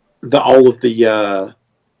all of the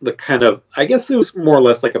kind of, I guess it was more or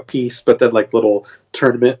less like a piece, but then like little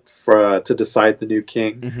tournament for to decide the new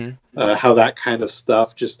king. Mm-hmm. How that kind of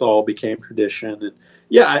stuff just all became tradition, and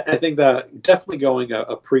yeah, I think that definitely going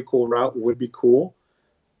a prequel route would be cool.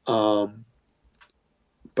 Um,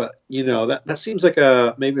 but that seems like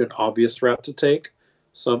maybe an obvious route to take.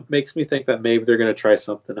 So it makes me think that maybe they're going to try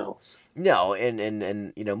something else. No,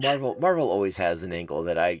 and Marvel always has an angle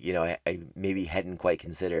that I maybe hadn't quite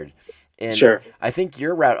considered, and Sure. I think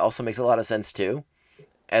your route also makes a lot of sense too,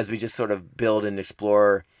 as we just sort of build and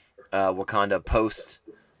explore Wakanda post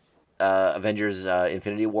Avengers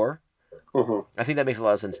Infinity War. Uh-huh. I think that makes a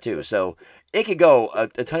lot of sense too. So it could go a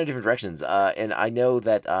ton of different directions, and I know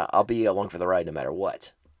that I'll be along for the ride no matter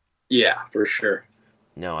what. Yeah, for sure.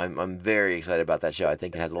 No, I'm very excited about that show. I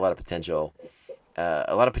think it has a lot of potential,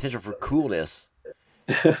 for coolness.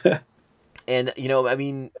 And I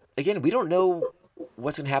mean, again, we don't know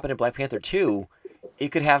what's going to happen in Black Panther 2. It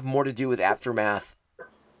could have more to do with aftermath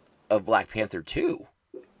of Black Panther 2.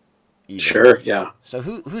 Even. Sure. Yeah. So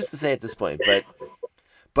who's to say at this point?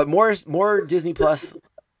 But more Disney Plus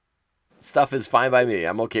stuff is fine by me.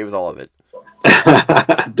 I'm okay with all of it.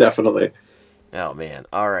 Definitely. Oh man!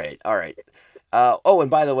 All right. And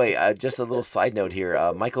by the way, just a little side note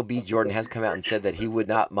here. Michael B. Jordan has come out and said that he would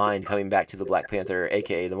not mind coming back to the Black Panther,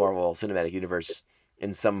 aka the Marvel Cinematic Universe,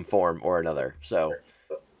 in some form or another. So,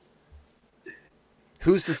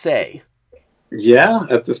 who's to say? Yeah.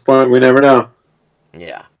 At this point, we never know.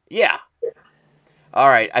 Yeah. All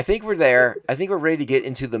right. I think we're there. I think we're ready to get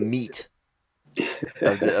into the meat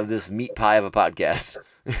of this meat pie of a podcast.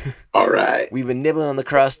 All right. We've been nibbling on the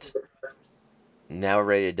crust. Now we're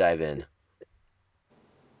ready to dive in.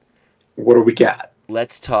 What do we got?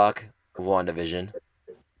 Let's talk WandaVision.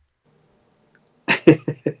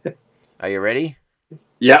 Are you ready?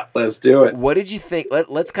 Yeah, let's do it. What did you think?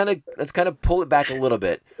 Let's kind of pull it back a little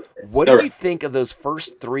bit. What did you think of those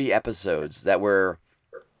first 3 episodes that were,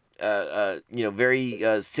 very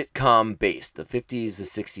sitcom based, the 50s, the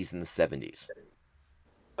 60s, and the 70s?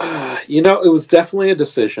 It was definitely a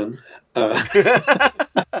decision.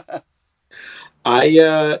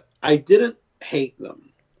 I didn't hate them.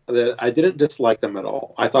 I didn't dislike them at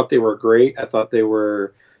all. I thought they were great. I thought they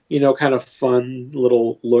were, kind of fun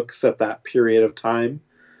little looks at that period of time.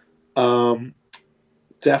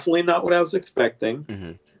 Definitely not what I was expecting.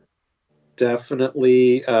 Mm-hmm.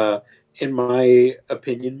 Definitely, in my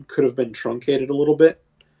opinion, could have been truncated a little bit.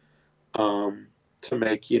 To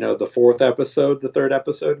make, the 4th episode, the 3rd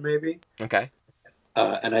episode, maybe. Okay.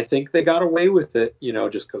 And I think they got away with it,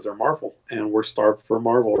 just because they're Marvel, and we're starved for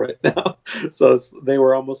Marvel right now. So they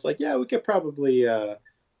were almost like, yeah, we could probably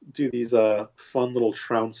do these fun little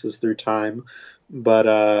trounces through time. But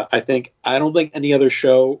I don't think any other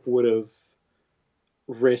show would have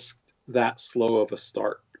risked that slow of a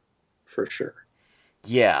start, for sure.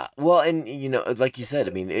 Yeah. Well, and like you said,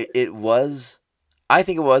 I mean, it was. I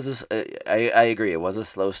think it was. I agree. It was a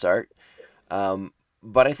slow start.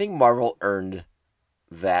 But I think Marvel earned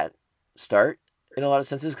that start in a lot of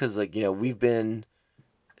senses because, like, we've been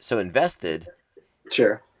so invested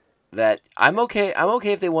Sure. that I'm okay. I'm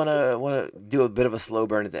okay if they wanna do a bit of a slow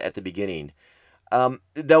burn at the beginning.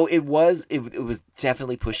 Though it was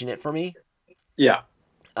definitely pushing it for me. Yeah.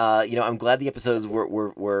 I'm glad the episodes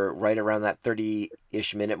were right around that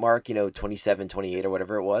 30-ish minute mark, 27, 28 or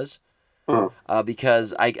whatever it was. Uh-huh.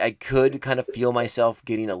 Because I could kind of feel myself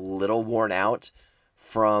getting a little worn out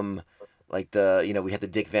from like we had the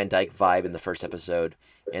Dick Van Dyke vibe in the first episode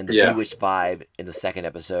and the Yeah. Bewitched vibe in the second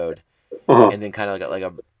episode, Uh-huh. and then kind of like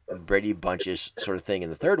a Brady Bunch-ish sort of thing in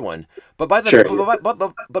the third one. But by the Sure.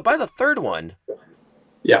 but by the third one,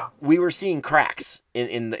 Yeah. we were seeing cracks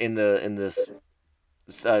in this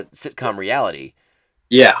sitcom reality.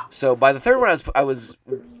 Yeah. So by the third one, I was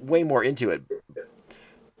way more into it.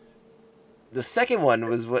 The second one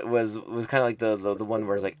was kind of like the one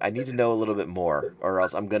where it's like I need to know a little bit more, or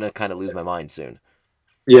else I'm gonna kind of lose my mind soon.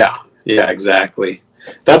 Yeah. Yeah. Exactly.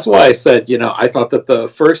 That's why I said, I thought that the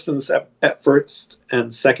first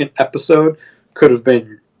and second episode could have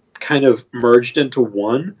been kind of merged into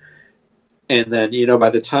one. And then, by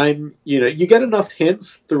the time, you get enough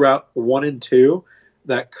hints throughout one and two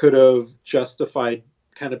that could have justified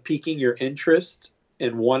kind of piquing your interest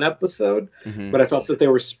in one episode. Mm-hmm. But I felt that they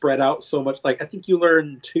were spread out so much. Like, I think you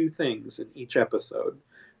learn two things in each episode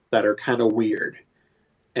that are kind of weird.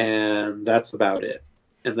 And that's about it.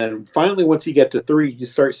 And then finally, once you get to three, you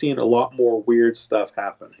start seeing a lot more weird stuff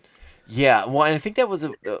happening. Yeah, well, and I think that was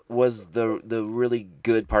the really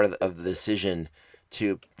good part of the decision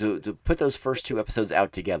to put those first two episodes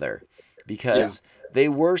out together, because they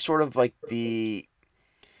were sort of like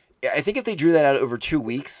I think if they drew that out over 2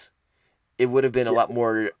 weeks, it would have been a lot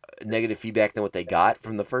more negative feedback than what they got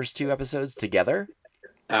from the first two episodes together.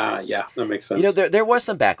 Yeah, that makes sense. There was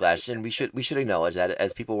some backlash, and we should acknowledge that,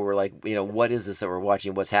 as people were like, what is this that we're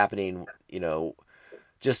watching? What's happening?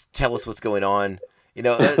 Just tell us what's going on.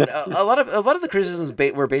 A lot of the criticisms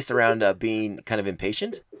were based around being kind of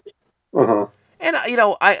impatient, Uh-huh. and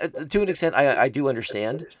I to an extent I do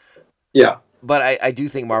understand, Yeah. but I do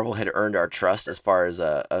think Marvel had earned our trust as far as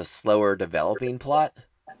a slower developing plot.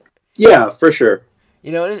 Yeah, for sure.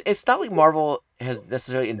 It's not like Marvel has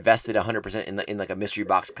necessarily invested 100% in like a mystery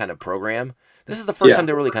box kind of program. This is the first time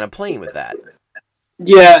they're really kind of playing with that.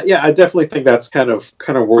 Yeah, I definitely think that's kind of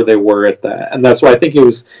where they were at that, and that's why I think it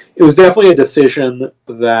was definitely a decision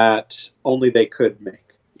that only they could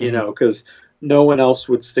make, because no one else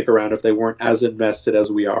would stick around if they weren't as invested as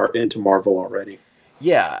we are into Marvel already.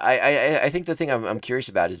 Yeah, I think the thing I'm curious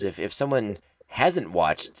about is if someone hasn't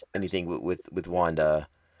watched anything with Wanda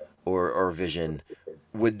or Vision,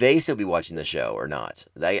 would they still be watching the show or not?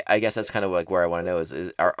 I guess that's kind of like where I want to know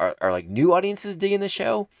is are like new audiences digging the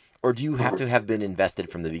show, or do you have to have been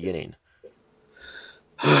invested from the beginning?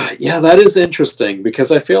 Yeah, that is interesting,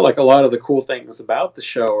 because I feel like a lot of the cool things about the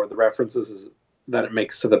show or the references is that it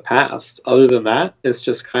makes to the past. Other than that, it's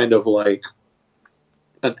just kind of like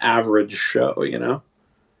an average show,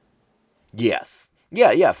 Yes.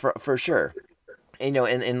 Yeah, for sure.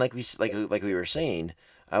 And like we were saying,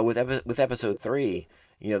 with episode 3,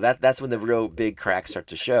 that's when the real big cracks start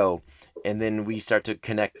to show, and then we start to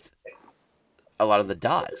connect a lot of the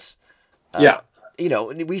dots. Yeah.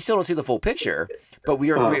 We still don't see the full picture, but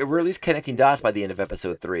we're at least connecting dots by the end of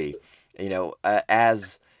episode 3.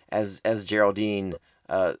 As Geraldine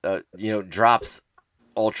drops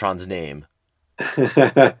Ultron's name.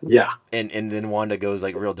 Yeah. And then Wanda goes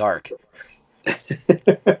like real dark.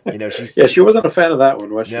 She wasn't a fan of that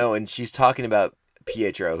one, was she? No, and she's talking about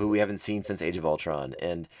Pietro, who we haven't seen since Age of Ultron,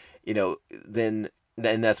 and then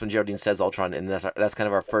that's when Geraldine says Ultron, and that's kind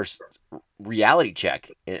of our first reality check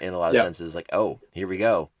in a lot of senses. Like, oh, here we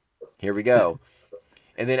go.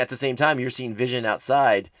 And then at the same time, you're seeing Vision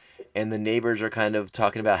outside, and the neighbors are kind of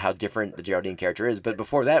talking about how different the Geraldine character is. But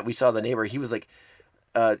before that, we saw the neighbor. He was like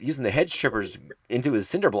using the hedge trippers into his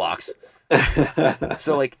cinder blocks.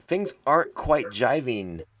 So like things aren't quite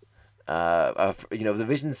jiving. The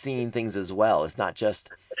Vision seeing things as well. It's not just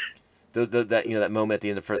that moment at the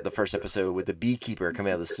end of the first episode with the beekeeper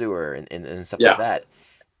coming out of the sewer and stuff like that.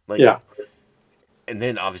 Like, and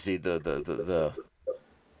then obviously the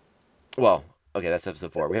Okay, that's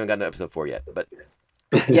episode 4. We haven't gotten to episode 4 yet, but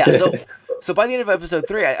yeah. So by the end of episode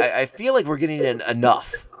 3, I feel like we're getting in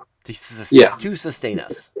enough to Yeah. to sustain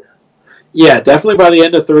us. Yeah, definitely by the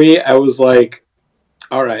end of 3, I was like,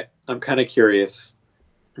 all right, I'm kind of curious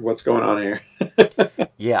what's going on here.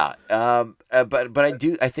 Yeah. But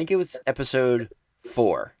I think it was episode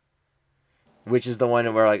 4, which is the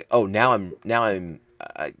one where like, oh, now I'm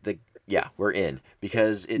yeah, we're in,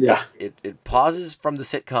 because it pauses from the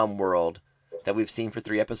sitcom world that we've seen for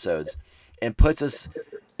 3 episodes and puts us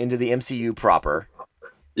into the MCU proper.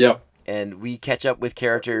 Yep. And we catch up with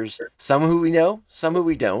characters, some who we know, some who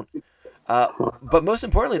we don't. But most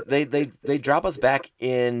importantly, they drop us back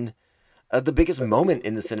in the biggest moment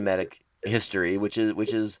in the cinematic history, which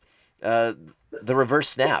is the reverse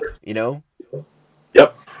snap. You know.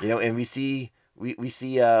 Yep. You know, and we see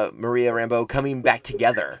Maria Rambeau coming back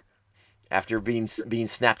together after being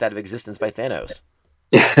snapped out of existence by Thanos.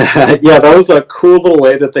 Yeah, that was a cool little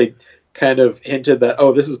way that they kind of hinted that,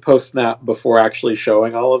 oh, this is post snap, before actually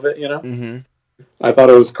showing all of it. You know. Mm-hmm. I thought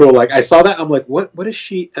it was cool. Like, I saw that, I'm like, what is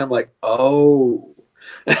she? And I'm like, oh,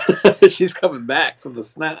 she's coming back from the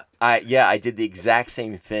snap. I did the exact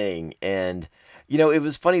same thing, and you know, it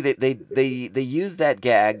was funny that they used that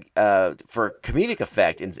gag for comedic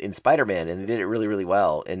effect in Spider-Man, and they did it really, really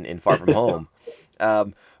well in Far From Home.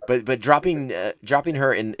 But dropping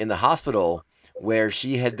her in the hospital where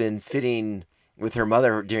she had been sitting with her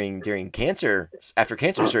mother during after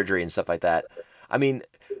cancer surgery and stuff like that. I mean,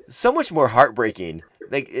 so much more heartbreaking.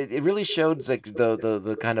 Like it really showed like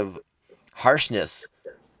the kind of harshness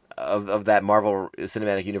of that Marvel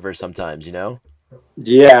Cinematic Universe sometimes, you know?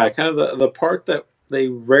 Yeah, kind of the part that they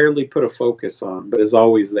rarely put a focus on, but is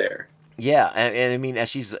always there. Yeah, and I mean, as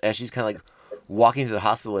she's kind of like walking to the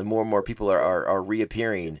hospital, and more people are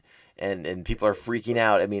reappearing, and people are freaking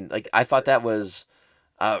out. I mean, like, I thought that was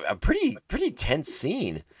a pretty tense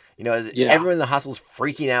scene. You know, everyone in the hospital's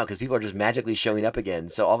freaking out because people are just magically showing up again.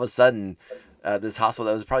 So all of a sudden, this hospital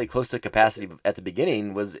that was probably close to capacity at the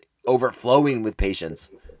beginning was overflowing with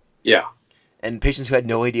patients. Yeah. And patients who had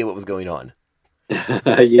no idea what was going on.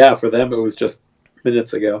 Yeah, for them it was just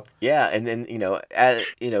minutes ago. Yeah, and then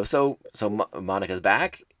so Monica's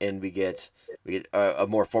back, and we get a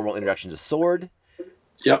more formal introduction to Sword.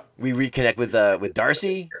 Yep. We reconnect with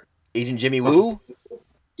Darcy, Agent Jimmy Woo.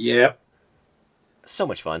 Yep. So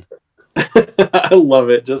much fun. I love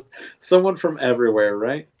it. Just someone from everywhere,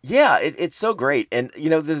 right? Yeah, it's so great, and you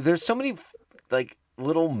know, there's so many like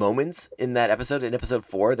little moments in that episode, in episode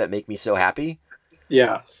 4, that make me so happy.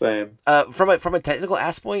 Yeah, same. From a technical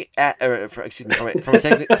aspect, from a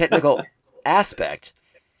technical aspect,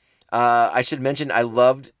 I should mention I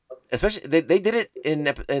loved, especially they did it in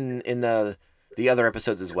the other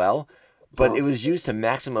episodes as well, but it was used to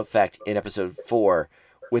maximum effect in episode 4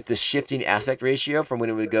 with the shifting aspect ratio from when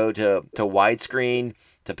it would go to widescreen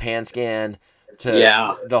to pan scan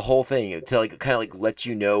to the whole thing to like kind of like let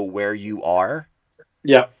you know where you are.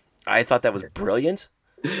 Yeah. I thought that was brilliant.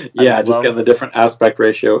 Yeah, just getting the different aspect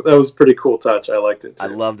ratio. That was a pretty cool touch. I liked it too. I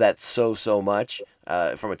love that so much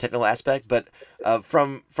from a technical aspect, but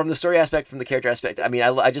from the story aspect, from the character aspect. I mean,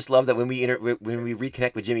 I just love that when we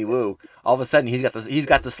reconnect with Jimmy Woo, all of a sudden he's got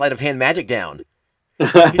the sleight of hand magic down.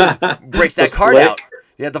 He just breaks that card flick. out.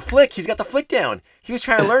 Yeah, the flick. He's got the flick down. He was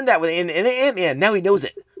trying to learn that in Ant-Man. Now he knows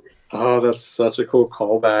it. Oh, that's such a cool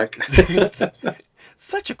callback.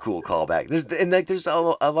 Such a cool callback. There's a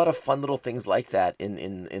lot of fun little things like that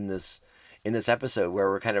in this episode where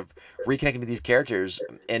we're kind of reconnecting with these characters,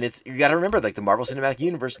 and you got to remember, like, the Marvel Cinematic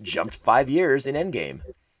Universe jumped 5 years in Endgame.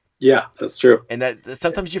 Yeah, that's true. And that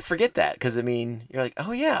sometimes you forget that because I mean, you're like,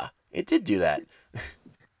 oh yeah, it did do that.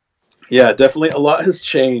 Yeah, definitely a lot has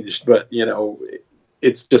changed, but you know,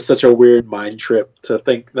 it's just such a weird mind trip to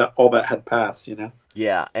think that all that had passed. You know.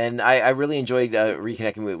 Yeah, and I really enjoyed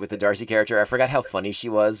reconnecting with the Darcy character. I forgot how funny she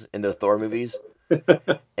was in the Thor movies.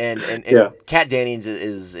 and Kat Dennings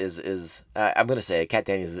is I'm gonna say Kat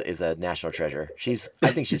Dennings is a national treasure.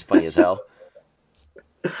 I think she's funny as hell.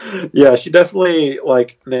 Yeah, she definitely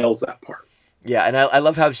like nails that part. Yeah, and I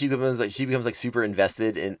love how she becomes like super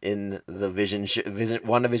invested in the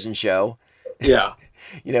WandaVision show. Yeah.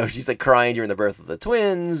 You know, she's like crying during the birth of the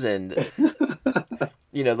twins, and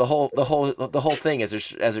you know, the whole thing as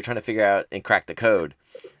they're trying to figure out and crack the code.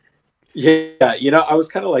 Yeah, you know, I was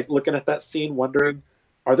kind of like looking at that scene, wondering,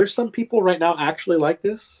 are there some people right now actually like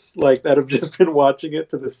this, like that have just been watching it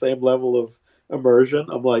to the same level of immersion?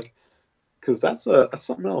 I'm like, because that's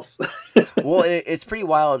something else. Well, and it's pretty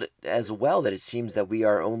wild as well that it seems that we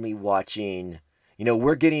are only watching. You know,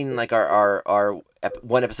 we're getting like our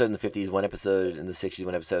one episode in the 50s, one episode in the 60s,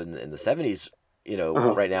 one episode in the 70s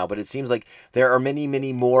Uh-huh. right now, but it seems like there are many,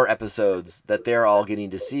 many more episodes that they're all getting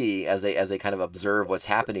to see as they kind of observe what's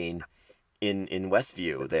happening in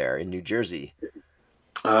Westview there in New Jersey.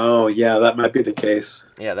 Oh, yeah, that might be the case.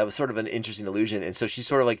 Yeah, that was sort of an interesting illusion, and so she's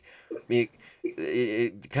sort of like,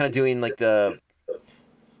 kind of doing like I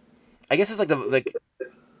guess it's like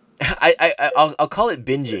I'll call it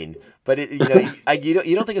binging, but you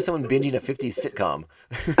don't think of someone binging a '50s sitcom.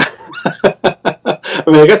 I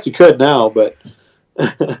mean, I guess you could now, but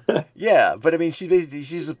Yeah, but I mean,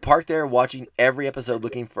 she's parked there watching every episode,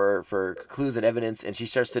 looking for clues and evidence, and she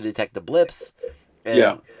starts to detect the blips and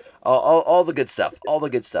yeah. all the good stuff, all the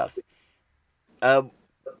good stuff. I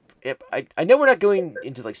know we're not going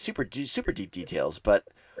into like super deep details, but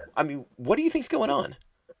I mean, what do you think's going on?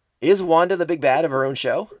 Is Wanda the big bad of her own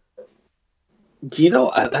show?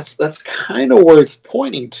 That's kind of where it's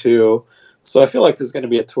pointing to. So I feel like there's going to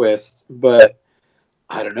be a twist, but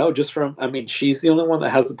I don't know. I mean, she's the only one that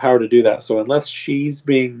has the power to do that. So unless she's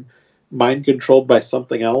being mind controlled by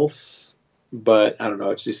something else, but I don't know.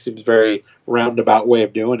 It just seems very roundabout way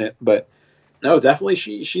of doing it. But no, definitely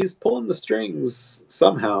she's pulling the strings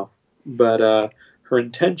somehow. But her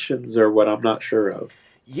intentions are what I'm not sure of.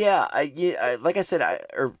 Yeah, like I said,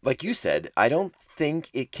 or like you said, I don't think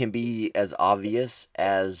it can be as obvious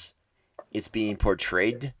as it's being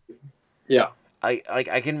portrayed. Yeah.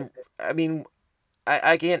 I can. I mean,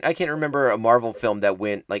 I can't remember a Marvel film that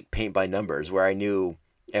went like paint by numbers where I knew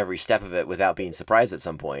every step of it without being surprised at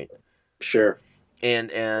some point. Sure.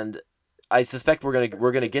 And I suspect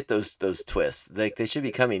we're gonna get those twists. They should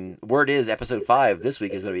be coming. Word is episode 5 this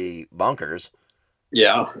week is gonna be bonkers.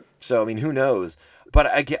 Yeah. So I mean, who knows?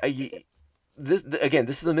 But this again,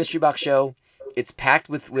 this is a mystery box show. It's packed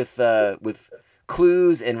with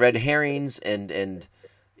clues and red herrings and and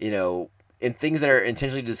things that are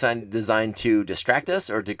intentionally designed to distract us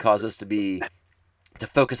or to cause us to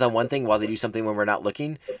focus on one thing while they do something when we're not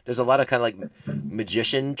looking. There's a lot of kind of like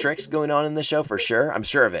magician tricks going on in the show for sure. I'm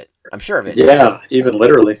sure of it. Yeah. Even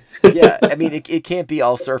literally. Yeah, I mean, it can't be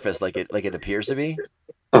all surface like it appears to be.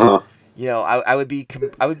 Uh-huh. I would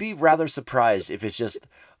be rather surprised if it's just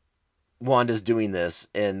Wanda's doing this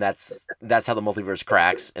and that's how the multiverse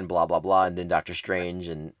cracks and blah blah blah, and then Doctor Strange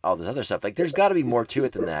and all this other stuff. Like, there's got to be more to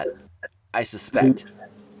it than that, I suspect.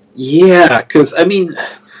 Yeah, because I mean,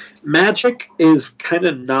 magic is kind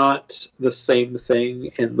of not the same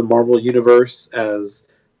thing in the Marvel universe as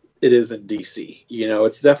it is in DC.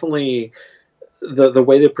 It's definitely the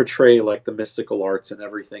way they portray like the mystical arts and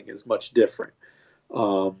everything is much different.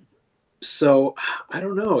 Um, so I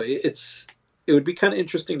don't know. It would be kind of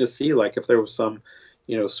interesting to see like if there was some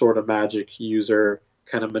sort of magic user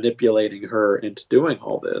kind of manipulating her into doing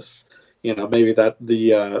all this. Maybe that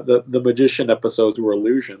the magician episodes were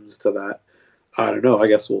allusions to that. I don't know. I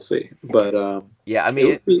guess we'll see. But Yeah, I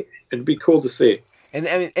mean, it'd be cool to see. and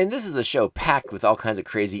I mean, and this is a show packed with all kinds of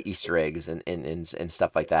crazy Easter eggs and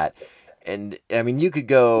stuff like that. And I mean, you could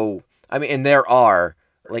go. I mean, and there are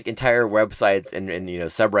like entire websites and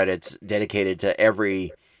subreddits dedicated to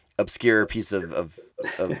every obscure piece of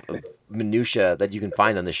minutia that you can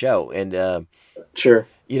find on the show. And Sure.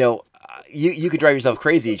 you could drive yourself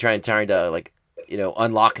crazy trying to like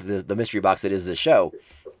unlock the mystery box that is the show.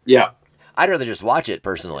 Yeah. I'd rather just watch it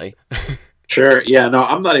personally. Sure. Yeah. No,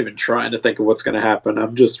 I'm not even trying to think of what's going to happen.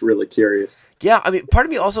 I'm just really curious. Yeah, I mean, part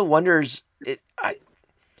of me also wonders.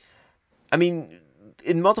 I mean,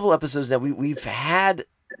 in multiple episodes now, we've had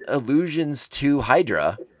allusions to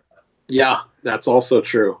Hydra. Yeah, that's also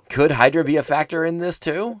true. Could Hydra be a factor in this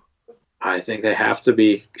too? I think they have to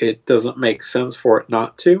be. It doesn't make sense for it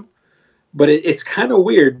not to. But it's kind of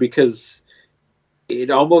weird because it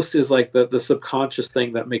almost is like the subconscious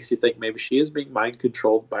thing that makes you think maybe she is being mind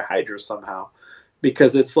controlled by Hydra somehow.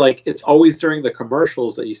 Because it's like it's always during the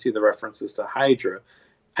commercials that you see the references to Hydra.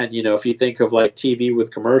 And if you think of like TV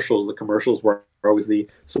with commercials, the commercials were always the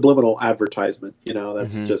subliminal advertisement.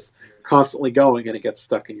 That's just constantly going and it gets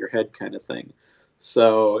stuck in your head kind of thing.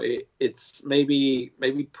 So it's maybe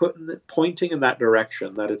pointing in that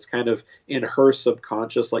direction, that it's kind of in her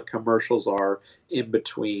subconscious, like commercials are in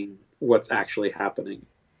between what's actually happening.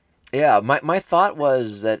 Yeah, my thought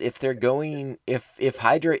was that if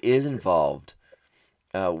Hydra is involved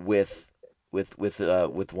with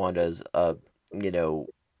Wanda's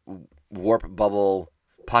warp bubble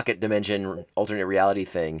pocket dimension alternate reality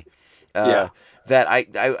thing, that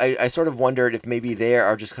I sort of wondered if maybe they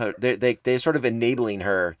are just kind of, they're sort of enabling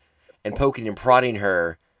her and poking and prodding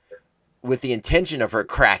her with the intention of her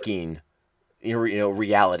cracking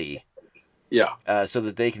reality, so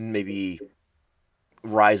that they can maybe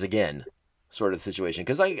rise again, sort of situation.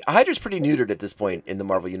 Because Hydra's pretty neutered at this point in the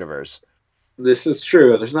Marvel universe. This is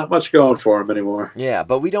true. There's not much going for him anymore. Yeah,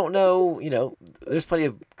 but we don't know. There's plenty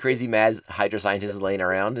of crazy mad Hydra scientists laying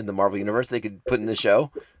around in the Marvel universe they could put in the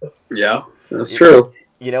show. Yeah, that's true.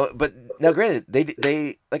 But now, granted,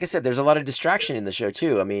 they like I said, there's a lot of distraction in the show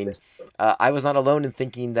too. I mean, I was not alone in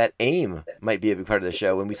thinking that AIM might be a big part of the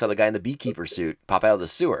show when we saw the guy in the beekeeper suit pop out of the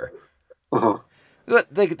sewer. Uh-huh.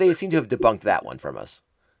 But they seem to have debunked that one from us.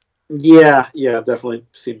 Yeah, definitely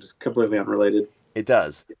seems completely unrelated. It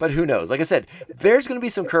does, but who knows? Like I said, there's going to be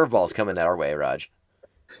some curveballs coming our way, Raj.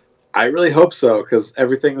 I really hope so, because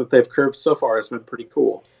everything that they've curved so far has been pretty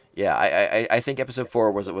cool. Yeah, I think episode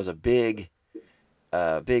 4 was a big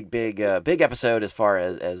episode as far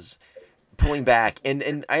as pulling back,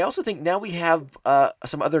 and I also think now we have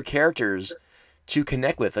some other characters to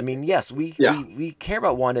connect with. I mean, yes, we care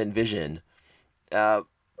about Wanda and Vision,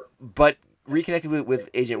 but reconnecting with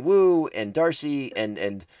Agent Wu and Darcy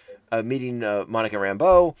and meeting Monica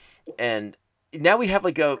Rambeau, and now we have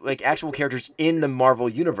like actual characters in the Marvel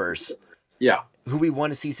universe. Yeah. Who we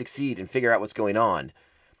want to see succeed and figure out what's going on.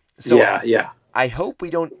 So yeah. I hope we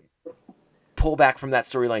don't pull back from that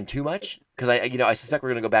storyline too much, because I suspect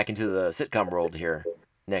we're going to go back into the sitcom world here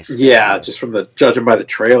next. Yeah, just from judging by the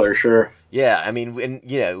trailer, sure. Yeah, I mean, and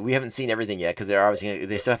we haven't seen everything yet because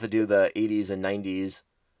they still have to do the 80s and 90s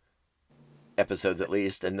episodes at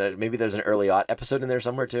least, and maybe there's an early aught episode in there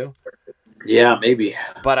somewhere too. Yeah, maybe.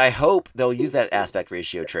 But I hope they'll use that aspect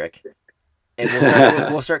ratio trick, and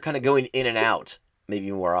we'll start kind of going in and out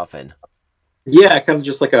maybe more often. Yeah, kind of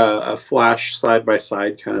just like a flash side by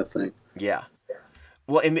side kind of thing. Yeah.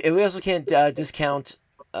 Well, and we also can't discount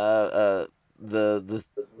the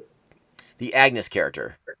Agnes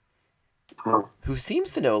character, who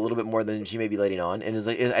seems to know a little bit more than she may be letting on, and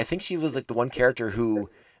I think she was like the one character who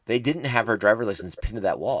they didn't have her driver's license pinned to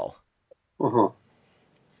that wall. Uh-huh.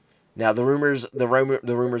 Now the rumors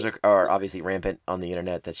are obviously rampant on the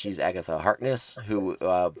internet that she's Agatha Harkness, who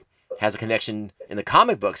has a connection in the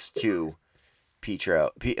comic books to Pietro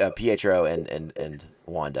and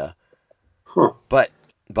Wanda. Huh. But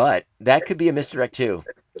that could be a misdirect too.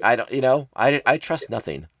 I trust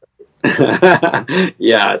nothing.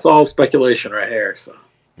 Yeah, it's all speculation right here. So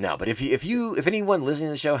No, but if anyone listening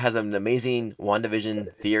to the show has an amazing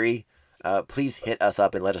WandaVision theory, please hit us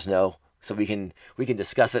up and let us know so we can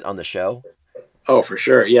discuss it on the show. Oh, for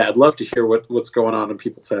sure. Yeah, I'd love to hear what's going on in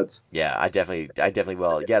people's heads. Yeah, I definitely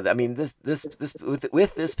will. Yeah, I mean this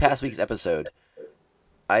with this past week's episode,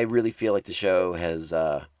 I really feel like the show has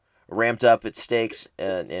ramped up its stakes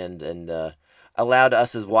and allowed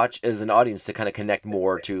us as an audience to kind of connect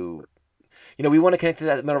more to, we want to connect to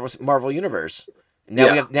that Marvel universe.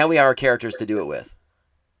 Now we have our characters to do it with.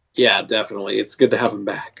 Yeah, definitely. It's good to have them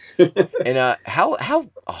back. And how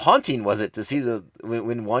haunting was it to see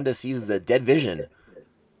when Wanda sees the dead Vision?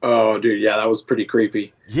 Oh, dude, yeah, that was pretty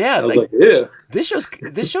creepy. Yeah, I was like, yeah. This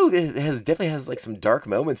show definitely has like some dark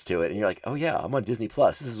moments to it, and you're like, oh yeah, I'm on Disney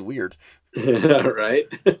Plus. This is weird. Right.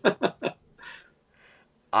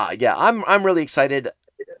 Yeah, I'm really excited.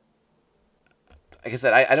 Like I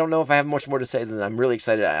said, I don't know if I have much more to say than I'm really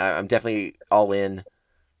excited. I'm definitely all in,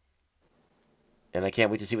 and I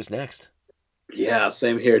can't wait to see what's next. Yeah,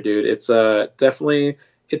 same here, dude. It's definitely,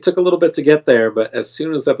 it took a little bit to get there, but as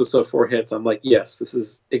soon as episode 4 hits, I'm like, yes, this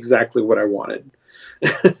is exactly what I wanted.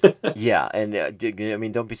 Yeah, and I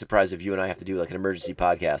mean, don't be surprised if you and I have to do like an emergency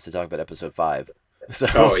podcast to talk about episode 5. So,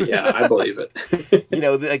 oh yeah, I believe it.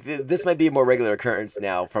 This might be a more regular occurrence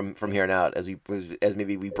now from here on out, as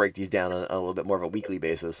maybe we break these down on a little bit more of a weekly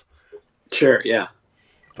basis. Sure, yeah.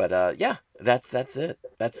 But yeah, that's it.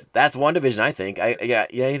 That's WandaVision, I think.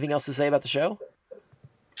 You anything else to say about the show?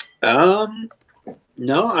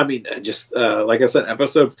 No, I mean, just like I said,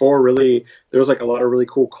 episode 4 really, there was like a lot of really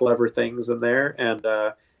cool, clever things in there,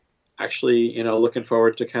 and actually, looking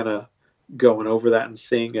forward to kind of going over that and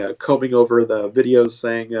seeing, combing over the videos,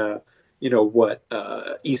 saying, what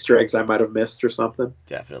Easter eggs I might have missed or something.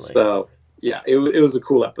 Definitely. So yeah, it was a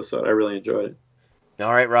cool episode. I really enjoyed it.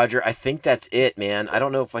 All right, Roger. I think that's it, man. I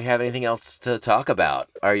don't know if I have anything else to talk about.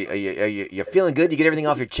 Are you feeling good? You get everything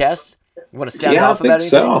off your chest? You want to sound off about anything?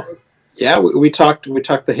 So. Yeah, we talked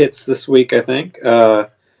the hits this week, I think.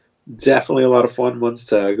 Definitely a lot of fun ones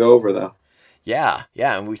to go over, though. Yeah,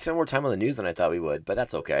 and we spent more time on the news than I thought we would, but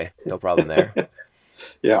that's okay. No problem there.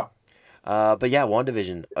 Yeah. But yeah,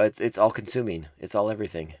 WandaVision, it's all consuming. It's all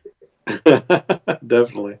everything.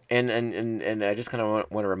 Definitely. And I just kind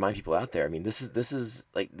of want to remind people out there. I mean, this is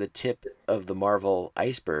like the tip of the Marvel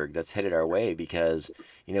iceberg that's headed our way, because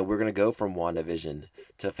we're gonna go from WandaVision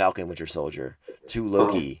to Falcon Winter Soldier to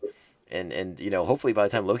Loki. And hopefully by the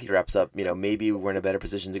time Loki wraps up, maybe we're in a better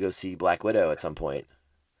position to go see Black Widow at some point.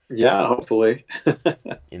 Yeah, hopefully.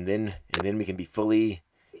 and then we can be fully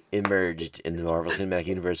immersed in the Marvel Cinematic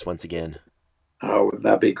Universe once again. Oh, would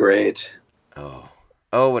that be great? Oh,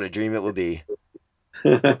 what a dream it will be.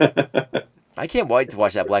 I can't wait to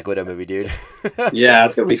watch that Black Widow movie, dude. Yeah,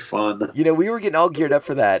 it's gonna be fun. You know, we were getting all geared up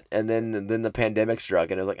for that, and then the pandemic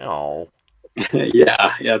struck, and it was like, oh.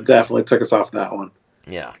 Yeah, definitely took us off that one.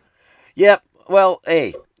 Yeah. Yep. Well,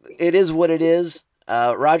 hey, it is what it is.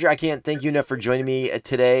 Roger, I can't thank you enough for joining me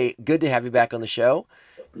today. Good to have you back on the show.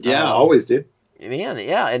 Yeah, always, dude. Man,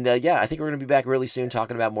 yeah, and I think we're gonna be back really soon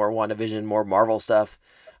talking about more WandaVision, more Marvel stuff.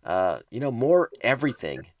 More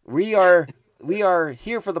everything. We are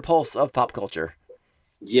here for the pulse of pop culture.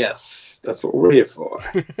 Yes, that's what we're here for.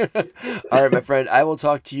 All right, my friend. I will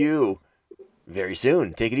talk to you very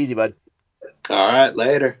soon. Take it easy, bud. All right,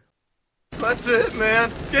 later. That's it,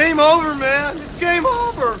 man. Game over, man. It's game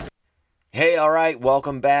over. Hey, all right,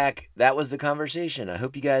 welcome back. That was the conversation. I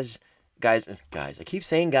hope you guys, I keep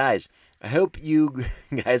saying guys. I hope you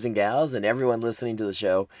guys and gals and everyone listening to the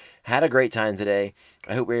show had a great time today.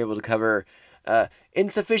 I hope we were able to cover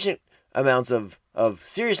insufficient amounts of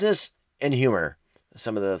seriousness and humor.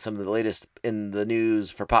 Some of the latest in the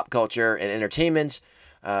news for pop culture and entertainment.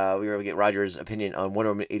 We were able to get Roger's opinion on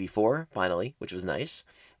Wonder Woman 84 finally, which was nice.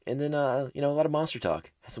 And then a lot of monster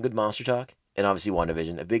talk. Some good monster talk. And obviously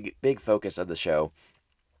WandaVision, a big focus of the show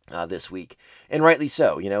this week, and rightly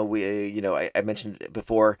so. I mentioned it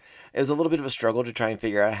before, it was a little bit of a struggle to try and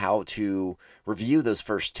figure out how to review those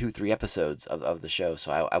first 2-3 episodes of the show.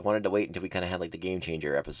 So I wanted to wait until we kind of had like the Game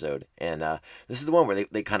Changer episode, and this is the one where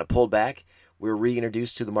they kind of pulled back. We were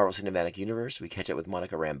reintroduced to the Marvel Cinematic Universe. We catch up with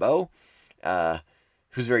Monica Rambeau,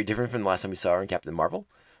 who's very different from the last time we saw her in Captain Marvel.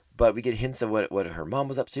 But we get hints of what her mom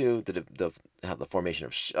was up to, how the formation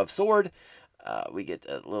of S.W.O.R.D. We get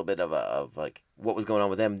a little bit of like what was going on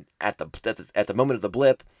with them at the moment of the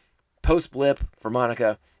blip, post blip for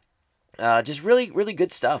Monica. Just really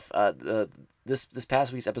good stuff. This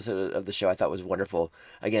past week's episode of the show I thought was wonderful.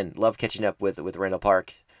 Again, love catching up with Randall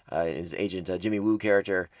Park, his agent Jimmy Woo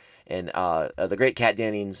character, and the great Kat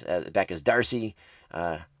Dennings back as Darcy.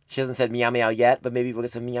 She hasn't said meow meow yet, but maybe we'll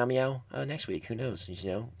get some meow meow next week. Who knows?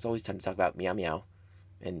 It's always time to talk about meow meow,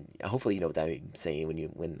 and hopefully you know what I'm saying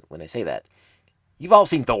when I say that. You've all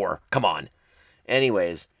seen Thor. Come on.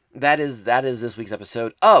 Anyways, that is this week's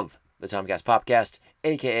episode of the Tomcast Popcast,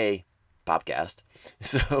 aka Popcast.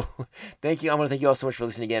 So thank you. I want to thank you all so much for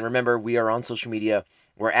listening again. Remember, we are on social media.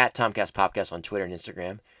 We're at Tomcast Popcast on Twitter and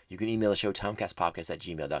Instagram. You can email the show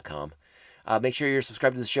tomcastpopcast@gmail.com. Make sure you're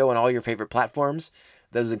subscribed to the show on all your favorite platforms.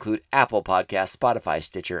 Those include Apple Podcasts, Spotify,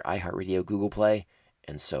 Stitcher, iHeartRadio, Google Play,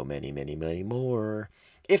 and so many, many, many more.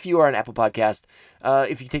 If you are an Apple Podcast,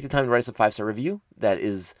 if you take the time to write us a 5-star review, that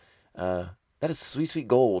is sweet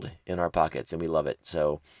gold in our pockets, and we love it.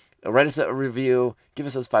 So write us a review, give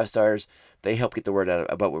us those 5 stars. They help get the word out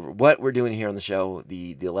about what we're doing here on the show,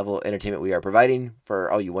 the level of entertainment we are providing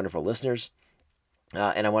for all you wonderful listeners.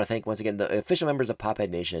 And I want to thank once again the official members of Pophead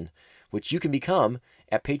Nation, which you can become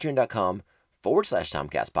at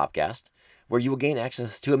patreon.com/TomcastPopcast, where you will gain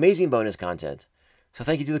access to amazing bonus content. So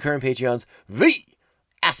thank you to the current Patreons, the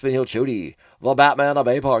Aspen Hill Chody, the Batman of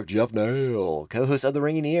Bay Park, Jeff Nail, co-host of The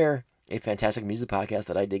Ringing Ear, a fantastic music podcast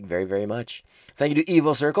that I dig very, very much. Thank you to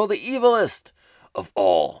Evil Circle, the evilest of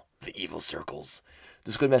all the evil circles,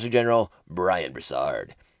 the Squidmaster General, Brian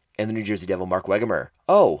Broussard, and the New Jersey Devil, Mark Wegemer.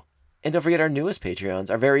 Oh, and don't forget our newest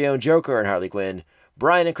Patreons, our very own Joker and Harley Quinn,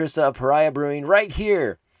 Brian and Krista of Pariah Brewing, right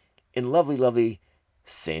here in lovely, lovely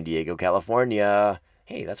San Diego, California.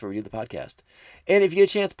 Hey, that's where we do the podcast. And if you get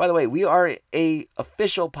a chance, by the way, we are a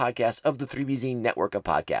official podcast of the 3BZine network of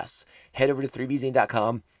podcasts. Head over to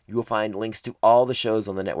 3BZine.com. You will find links to all the shows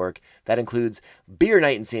on the network. That includes Beer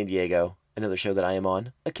Night in San Diego, another show that I am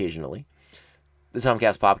on occasionally, the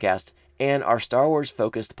Tomcast Popcast, and our Star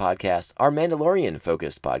Wars-focused podcast, our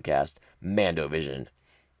Mandalorian-focused podcast, MandoVision.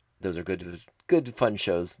 Those are good, fun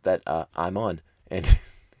shows that I'm on. And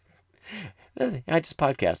I just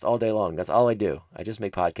podcast all day long. That's all I do. I just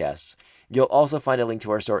make podcasts. You'll also find a link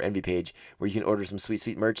to our store Envy page where you can order some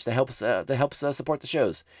sweet merch that helps support the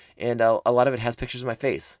shows. And a lot of it has pictures of my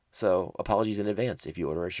face. So apologies in advance if you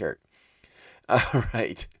order a shirt. All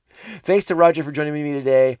right. Thanks to Roger for joining me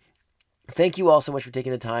today. Thank you all so much for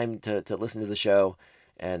taking the time to listen to the show.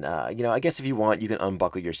 And, I guess if you want, you can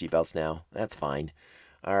unbuckle your seatbelts now. That's fine.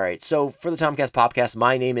 All right. So for the Tomcast Popcast,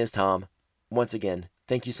 my name is Tom. Once again,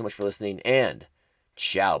 thank you so much for listening, and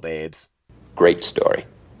ciao, babes. Great story.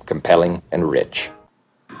 Compelling and rich.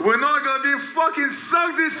 We're not gonna be fucking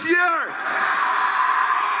sucked this year!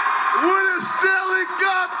 We're the Stanley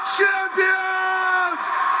Cup champions!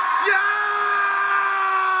 Yeah!